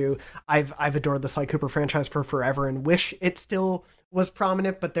into. I've adored the Sly Cooper franchise for forever and wish it still was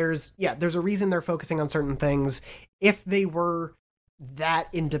prominent, but there's a reason they're focusing on certain things. If they were that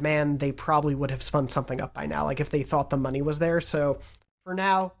in demand, they probably would have spun something up by now, like, if they thought the money was there. So for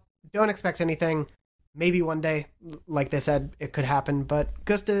now, don't expect anything. Maybe one day, like they said, it could happen, but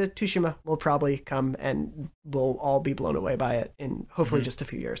Ghost of Tsushima will probably come and we'll all be blown away by it in hopefully just a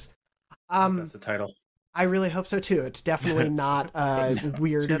few years. That's the title. I really hope so too. It's definitely not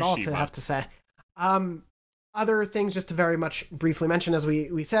weird at all to have to say. Other things just to very much briefly mention, as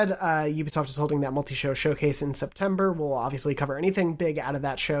we said, Ubisoft is holding that multi-show showcase in September. We'll obviously cover anything big out of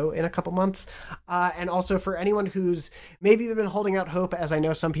that show in a couple months. And also for anyone who's maybe been holding out hope, as I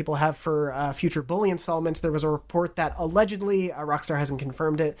know some people have, for future Bully installments, there was a report that allegedly, Rockstar hasn't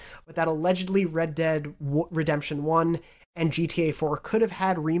confirmed it, but that allegedly Red Dead Redemption 1 and GTA 4 could have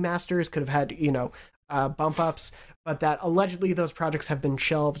had remasters, could have had, bump ups, but that allegedly those projects have been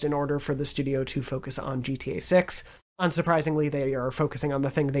shelved in order for the studio to focus on GTA 6. Unsurprisingly, they are focusing on the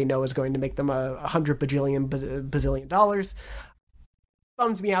thing they know is going to make them $100 bazillion dollars.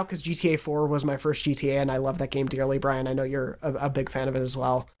 Bums me out because GTA 4 was my first GTA and I love that game dearly. Brian, I know you're a big fan of it as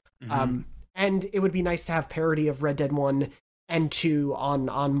well. And it would be nice to have parity of Red Dead 1 and 2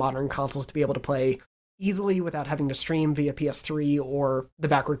 on modern consoles to be able to play easily without having to stream via PS3 or the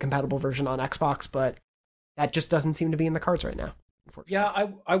backward compatible version on Xbox, but that just doesn't seem to be in the cards right now, unfortunately. Yeah,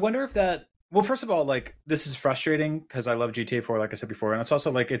 I wonder if that... Well, first of all, like, this is frustrating because I love GTA 4, like I said before, and it's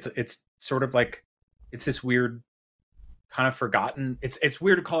also, like, it's sort of like, it's this weird kind of forgotten... It's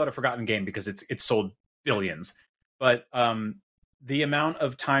weird to call it a forgotten game because it's sold billions, but the amount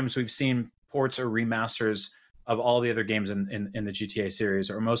of times we've seen ports or remasters of all the other games in the GTA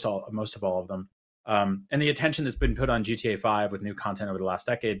series, or most of all of them, and the attention that's been put on GTA 5 with new content over the last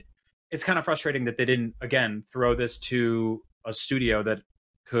decade, it's kind of frustrating that they didn't, again, throw this to a studio that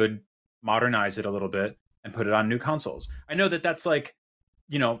could modernize it a little bit and put it on new consoles. I know that that's like,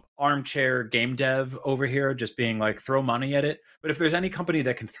 armchair game dev over here, just being like, throw money at it. But if there's any company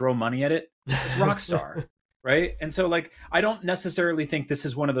that can throw money at it, it's Rockstar, right? And so, like, I don't necessarily think this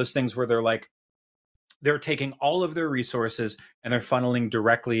is one of those things where they're taking all of their resources and they're funneling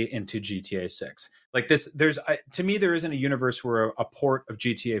directly into GTA 6. Like this, to me, there isn't a universe where a port of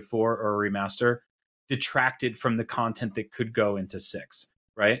GTA 4 or a remaster detracted from the content that could go into 6,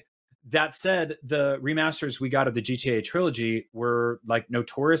 right? That said, the remasters we got of the GTA trilogy were like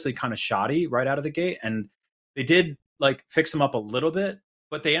notoriously kind of shoddy right out of the gate, and they did like fix them up a little bit,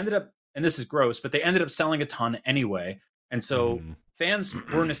 but they ended up, and this is gross, but they ended up selling a ton anyway. And so fans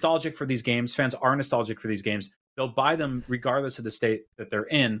were nostalgic for these games. Fans are nostalgic for these games. They'll buy them regardless of the state that they're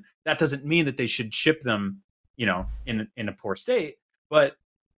in. That doesn't mean that they should ship them, you know, in a poor state, but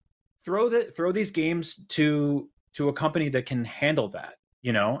throw these games to a company that can handle that,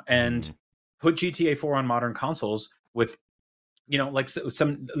 you know, and put GTA 4 on modern consoles with, you know, like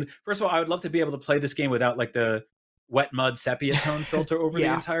some, first of all, I would love to be able to play this game without like the wet mud sepia tone filter over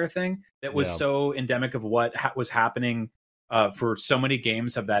the entire thing that was so endemic of what was happening for so many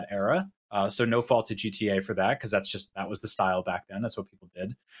games of that era. So no fault to GTA for that, because that was the style back then. That's what people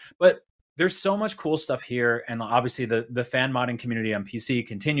did. But there's so much cool stuff here, and obviously the fan modding community on PC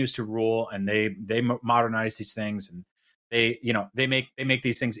continues to rule, and they modernize these things, and they make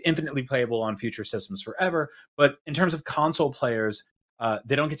these things infinitely playable on future systems forever. But in terms of console players,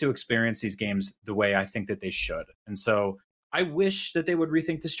 they don't get to experience these games the way I think that they should. And so I wish that they would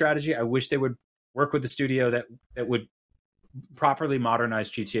rethink the strategy. I wish they would work with the studio that would properly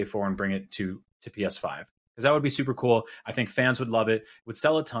modernize GTA 4 and bring it to PS5, because that would be super cool. I think fans would love it, would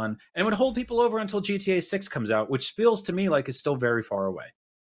sell a ton, and would hold people over until GTA 6 comes out, which feels to me like is still very far away.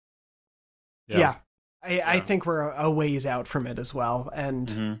 I think we're a ways out from it as well.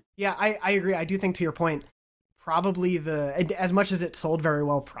 And I agree. I do think, to your point, probably as much as it sold very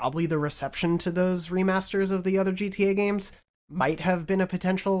well, probably the reception to those remasters of the other GTA games might have been a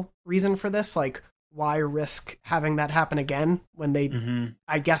potential reason for this. Like, why risk having that happen again when they,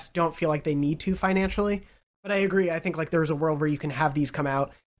 I guess, don't feel like they need to financially? But I agree. I think like there's a world where you can have these come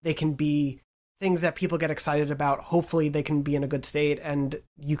out. They can be things that people get excited about. Hopefully they can be in a good state, and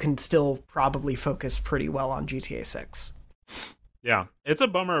you can still probably focus pretty well on GTA 6. Yeah, it's a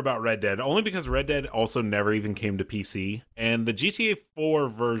bummer about Red Dead, only because Red Dead also never even came to PC. And the GTA 4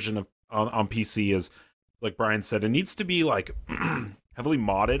 version on PC is, like Brian said, it needs to be like heavily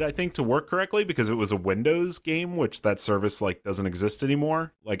modded, I think, to work correctly, because it was a Windows game, which that service like doesn't exist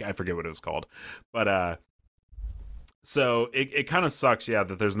anymore. Like, I forget what it was called. But so it kind of sucks,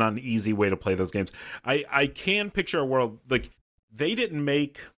 that there's not an easy way to play those games. I can picture a world, like, they didn't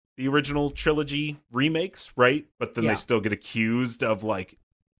make the original trilogy remakes, right? But then they still get accused of like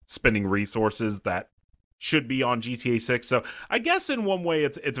spending resources that should be on GTA 6. So I guess in one way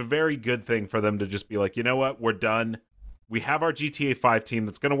it's a very good thing for them to just be like, you know what, we're done. We have our GTA 5 team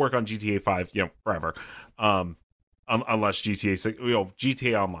that's going to work on GTA 5, forever. Unless GTA 6,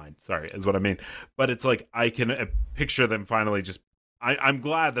 GTA Online, sorry, is what I mean. But it's like, I can picture them finally just, I'm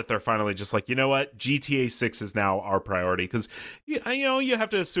glad that they're finally just like, you know what, GTA 6 is now our priority, because you have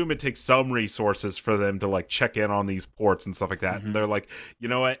to assume it takes some resources for them to like check in on these ports and stuff like that. And they're like, you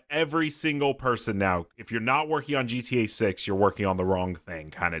know what, every single person now, if you're not working on GTA 6, you're working on the wrong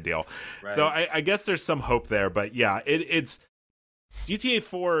thing, kind of deal. Right. So I guess there's some hope there. But yeah, it's GTA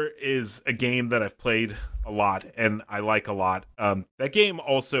 4 is a game that I've played a lot and I like a lot. That game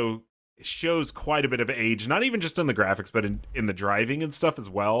also shows quite a bit of age, not even just in the graphics, but in the driving and stuff as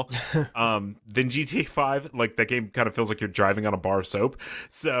well. Then GTA 5, like, that game kind of feels like you're driving on a bar of soap.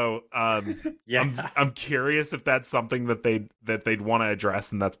 So I'm curious if that's something that they'd want to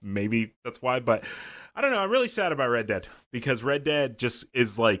address, and that's why. But I don't know. I'm really sad about Red Dead, because Red Dead just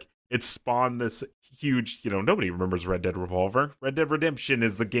is like, it spawned this huge, nobody remembers Red Dead Revolver. Red Dead Redemption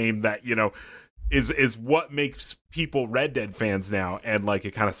is the game that, is what makes people Red Dead fans now, and like,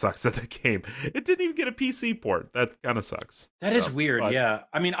 it kind of sucks that the game, it didn't even get a PC port. That kind of sucks. That is weird. But, yeah,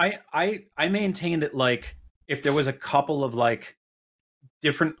 I mean, I maintain that, like, if there was a couple of like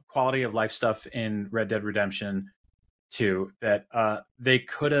different quality of life stuff in Red Dead Redemption 2, that they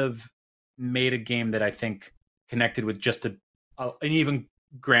could have made a game that I think connected with just an even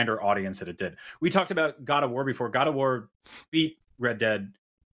grander audience that it did. We talked about God of War before. God of War beat Red Dead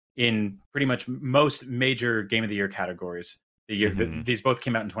in pretty much most major Game of the Year categories. These both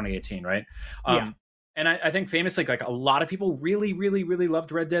came out in 2018, right? And I think famously, like, a lot of people really, really, really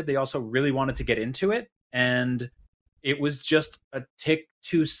loved Red Dead. They also really wanted to get into it, and it was just a tick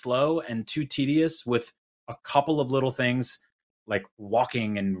too slow and too tedious, with a couple of little things like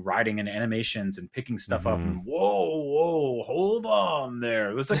walking and riding and animations and picking stuff up. And whoa, hold on there.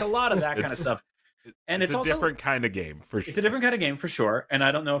 It was like a lot of that kind of stuff. And it's also a different kind of game, for sure. It's a different kind of game, for sure. And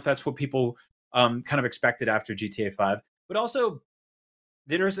I don't know if that's what people kind of expected after GTA 5. But also,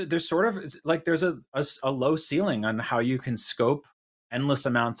 there's sort of like, there's a low ceiling on how you can scope endless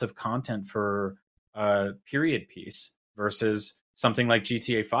amounts of content for period piece versus something like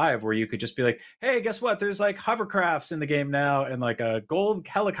GTA 5, where you could just be like, hey, guess what? There's like hovercrafts in the game now, and like gold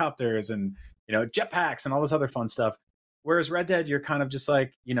helicopters and, you know, jetpacks and all this other fun stuff. Whereas Red Dead, you're kind of just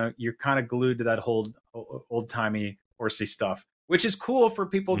like, you know, you're kind of glued to that whole old timey horsey stuff, which is cool for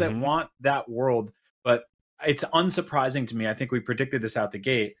people that want that world. But it's unsurprising to me. I think we predicted this out the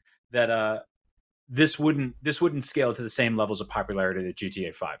gate that this wouldn't scale to the same levels of popularity that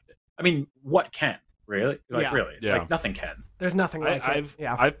GTA 5 did. I mean, what can? Really? Really? Yeah. Like, nothing can. There's nothing like it.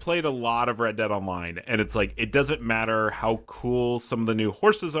 Yeah. I've played a lot of Red Dead Online, and it's like, it doesn't matter how cool some of the new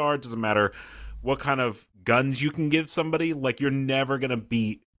horses are. It doesn't matter what kind of guns you can give somebody. Like, you're never going to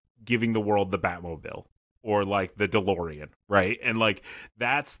beat giving the world the Batmobile or, like, the DeLorean, right? And, like,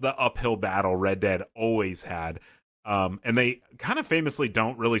 that's the uphill battle Red Dead always had. And they kind of famously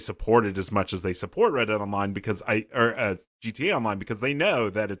don't really support it as much as they support Red Dead Online because GTA Online, because they know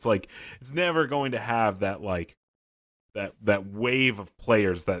that it's like, it's never going to have that, like, that wave of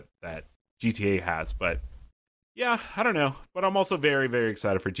players that GTA has. But yeah, I don't know. But I'm also very, very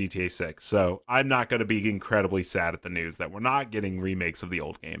excited for GTA 6. So I'm not going to be incredibly sad at the news that we're not getting remakes of the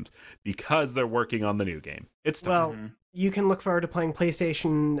old games because they're working on the new game. It's time. Well, you can look forward to playing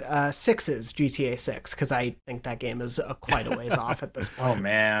PlayStation 6's GTA 6, because I think that game is quite a ways off at this point. Oh,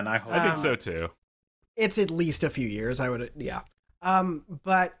 man. I think so, too. It's at least a few years, I would, yeah.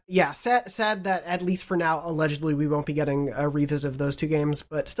 But yeah, sad that at least for now, allegedly, we won't be getting a revisit of those two games,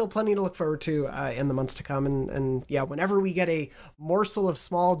 but still plenty to look forward to in the months to come. And yeah, whenever we get a morsel of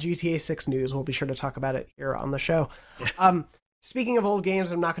small GTA 6 news, we'll be sure to talk about it here on the show. Speaking of old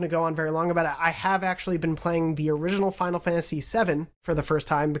games, I'm not going to go on very long about it. I have actually been playing the original Final Fantasy VII for the first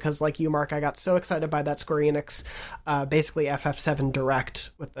time because, like you, Mark, I got so excited by that Square Enix, basically FF7 Direct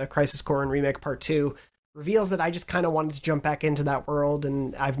with the Crisis Core and Remake Part 2, reveals that I just kind of wanted to jump back into that world,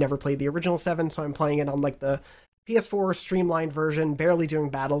 and I've never played the original 7, so I'm playing it on, like, the PS4 streamlined version, barely doing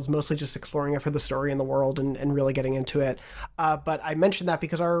battles, mostly just exploring it for the story and the world and really getting into it. But I mentioned that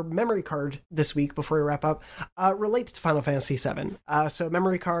because our memory card this week, before we wrap up, relates to Final Fantasy VII. So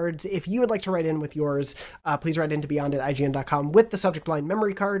memory cards, if you would like to write in with yours, please write in to beyond@ign.com with the subject line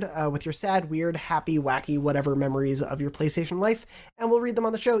memory card, with your sad, weird, happy, wacky, whatever memories of your PlayStation life, and we'll read them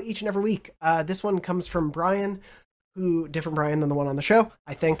on the show each and every week. This one comes from Brian, different Brian than the one on the show,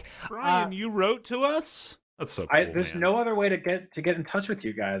 I think. Brian, you wrote to us? That's so cool, there's no other way to get in touch with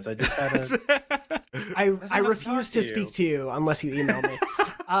you guys. I just had to... I refuse to speak to you unless you email me.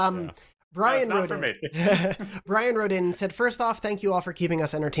 Brian wrote in. Brian wrote in and said, first off, thank you all for keeping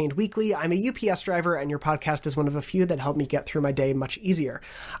us entertained weekly. I'm a UPS driver, and your podcast is one of a few that help me get through my day much easier.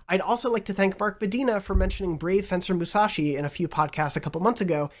 I'd also like to thank Mark Bedina for mentioning Brave Fencer Musashi in a few podcasts a couple months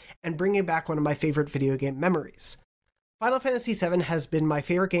ago and bringing back one of my favorite video game memories. Final Fantasy VII has been my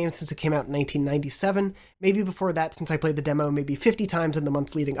favorite game since it came out in 1997, maybe before that since I played the demo maybe 50 times in the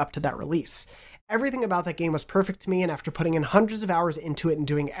months leading up to that release. Everything about that game was perfect to me, and after putting in hundreds of hours into it and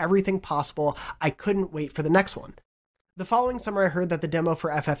doing everything possible, I couldn't wait for the next one. The following summer I heard that the demo for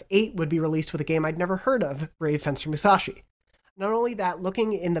FF8 would be released with a game I'd never heard of, Brave Fencer Musashi. Not only that,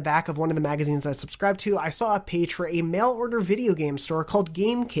 looking in the back of one of the magazines I subscribed to, I saw a page for a mail-order video game store called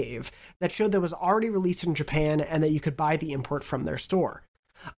Game Cave that showed that it was already released in Japan and that you could buy the import from their store.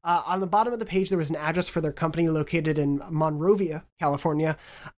 On the bottom of the page, there was an address for their company located in Monrovia, California,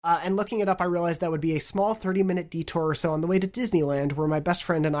 and looking it up, I realized that would be a small 30-minute detour or so on the way to Disneyland, where my best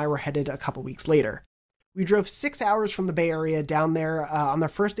friend and I were headed a couple weeks later. We drove 6 hours from the Bay Area down there on the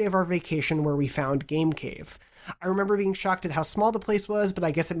first day of our vacation, where we found Game Cave. I remember being shocked at how small the place was, but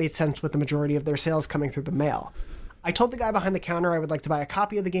I guess it made sense with the majority of their sales coming through the mail. I told the guy behind the counter I would like to buy a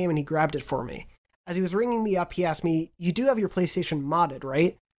copy of the game, and he grabbed it for me. As he was ringing me up, he asked me, "You do have your PlayStation modded,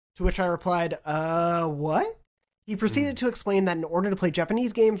 right?" To which I replied, what? He proceeded to explain that in order to play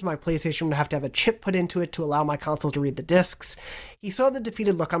Japanese games, my PlayStation would have to have a chip put into it to allow my console to read the discs. He saw the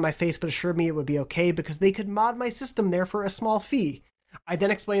defeated look on my face, but assured me it would be okay because they could mod my system there for a small fee. I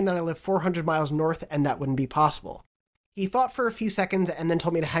then explained that I live 400 miles north and that wouldn't be possible. He thought for a few seconds and then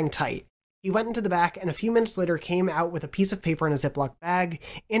told me to hang tight. He went into the back and a few minutes later came out with a piece of paper in a Ziploc bag.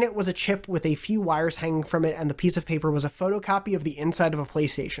 In it was a chip with a few wires hanging from it, and the piece of paper was a photocopy of the inside of a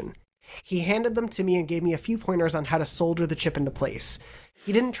PlayStation. He handed them to me and gave me a few pointers on how to solder the chip into place.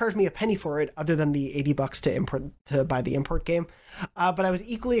 He didn't charge me a penny for it, other than the $80 to buy the import game, but I was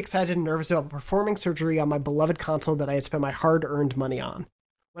equally excited and nervous about performing surgery on my beloved console that I had spent my hard-earned money on.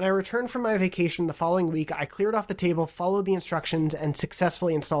 When I returned from my vacation the following week, I cleared off the table, followed the instructions, and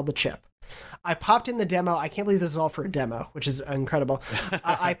successfully installed the chip. I popped in the demo. I can't believe this is all for a demo, which is incredible.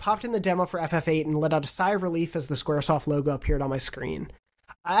 I popped in the demo for FF8 and let out a sigh of relief as the Squaresoft logo appeared on my screen.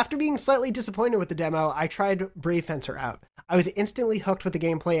 After being slightly disappointed with the demo, I tried Brave Fencer out. I was instantly hooked with the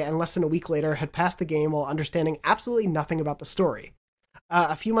gameplay and less than a week later had passed the game while understanding absolutely nothing about the story.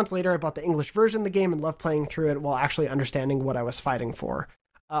 A few months later, I bought the English version of the game and loved playing through it while actually understanding what I was fighting for.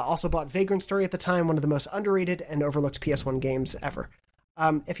 Also bought Vagrant Story at the time, one of the most underrated and overlooked PS1 games ever.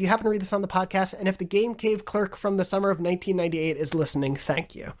 If you happen to read this on the podcast, and if the Game Cave clerk from the summer of 1998 is listening,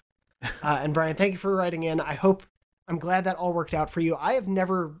 thank you. And Brian, thank you for writing in. I'm glad that all worked out for you. I have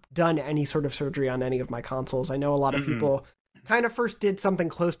never done any sort of surgery on any of my consoles. I know a lot of people kind of first did something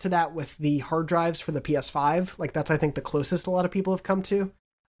close to that with the hard drives for the PS5. Like, that's, I think, the closest a lot of people have come to.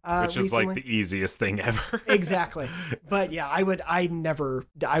 Which is recently. like the easiest thing ever. Exactly. But yeah, I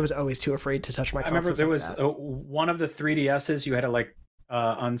was always too afraid to touch my consoles. I remember there was one of the 3DSs, you had to like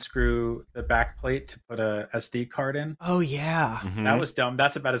unscrew the back plate to put a SD card in. Oh yeah. Mm-hmm. That was dumb.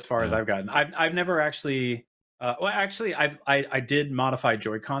 That's about as far as I've gotten. I've never actually, I did modify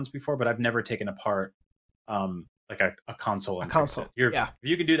Joy-Cons before, but I've never taken apart like a console. And fixed it. If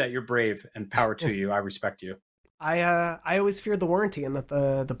you can do that, you're brave, and power to you. I respect you. I always feared the warranty and that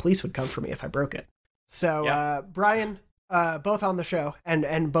the police would come for me if I broke it. So Brian, both on the show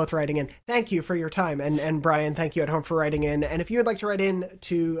and both writing in, thank you for your time. And Brian, thank you at home for writing in. And if you would like to write in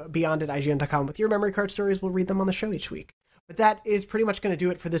to beyond@ign.com with your memory card stories, we'll read them on the show each week. But that is pretty much going to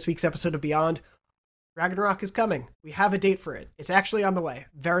do it for this week's episode of Beyond. Ragnarok is coming. We have a date for it. It's actually on the way.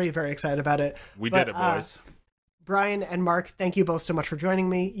 Very, very excited about it. We did it, boys. Brian and Mark, thank you both so much for joining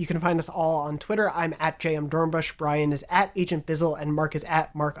me. You can find us all on Twitter. I'm at JM Dornbush. Brian is at Agent Bizzle, and Mark is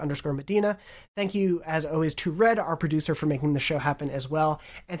at Mark_Medina. Thank you, as always, to Red, our producer, for making the show happen as well.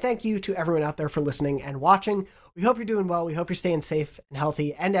 And thank you to everyone out there for listening and watching. We hope you're doing well. We hope you're staying safe and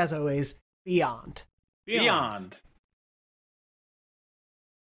healthy. And as always, Beyond. Beyond.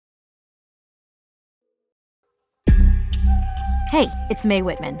 Hey, it's Mae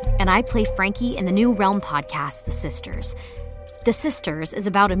Whitman, and I play Frankie in the new Realm podcast, The Sisters. The Sisters is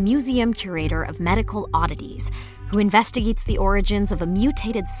about a museum curator of medical oddities who investigates the origins of a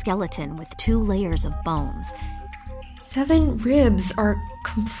mutated skeleton with 2 layers of bones. 7 ribs are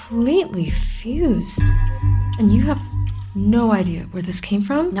completely fused. And you have no idea where this came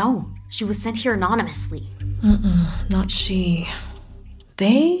from? No, she was sent here anonymously. Not she.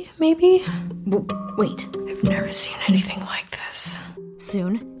 They, maybe? Wait. I've never seen anything like this.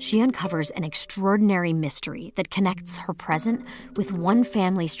 Soon, she uncovers an extraordinary mystery that connects her present with one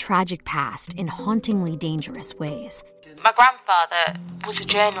family's tragic past in hauntingly dangerous ways. My grandfather was a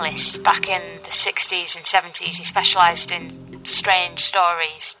journalist back in the 60s and 70s. He specialised in strange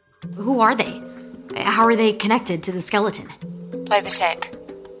stories. Who are they? How are they connected to the skeleton? Play the tape.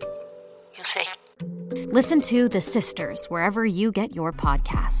 You'll see. Listen to The Sisters wherever you get your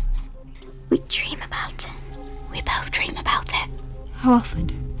podcasts. We dream about it. We both dream about it. How often?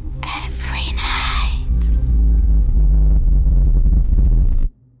 Every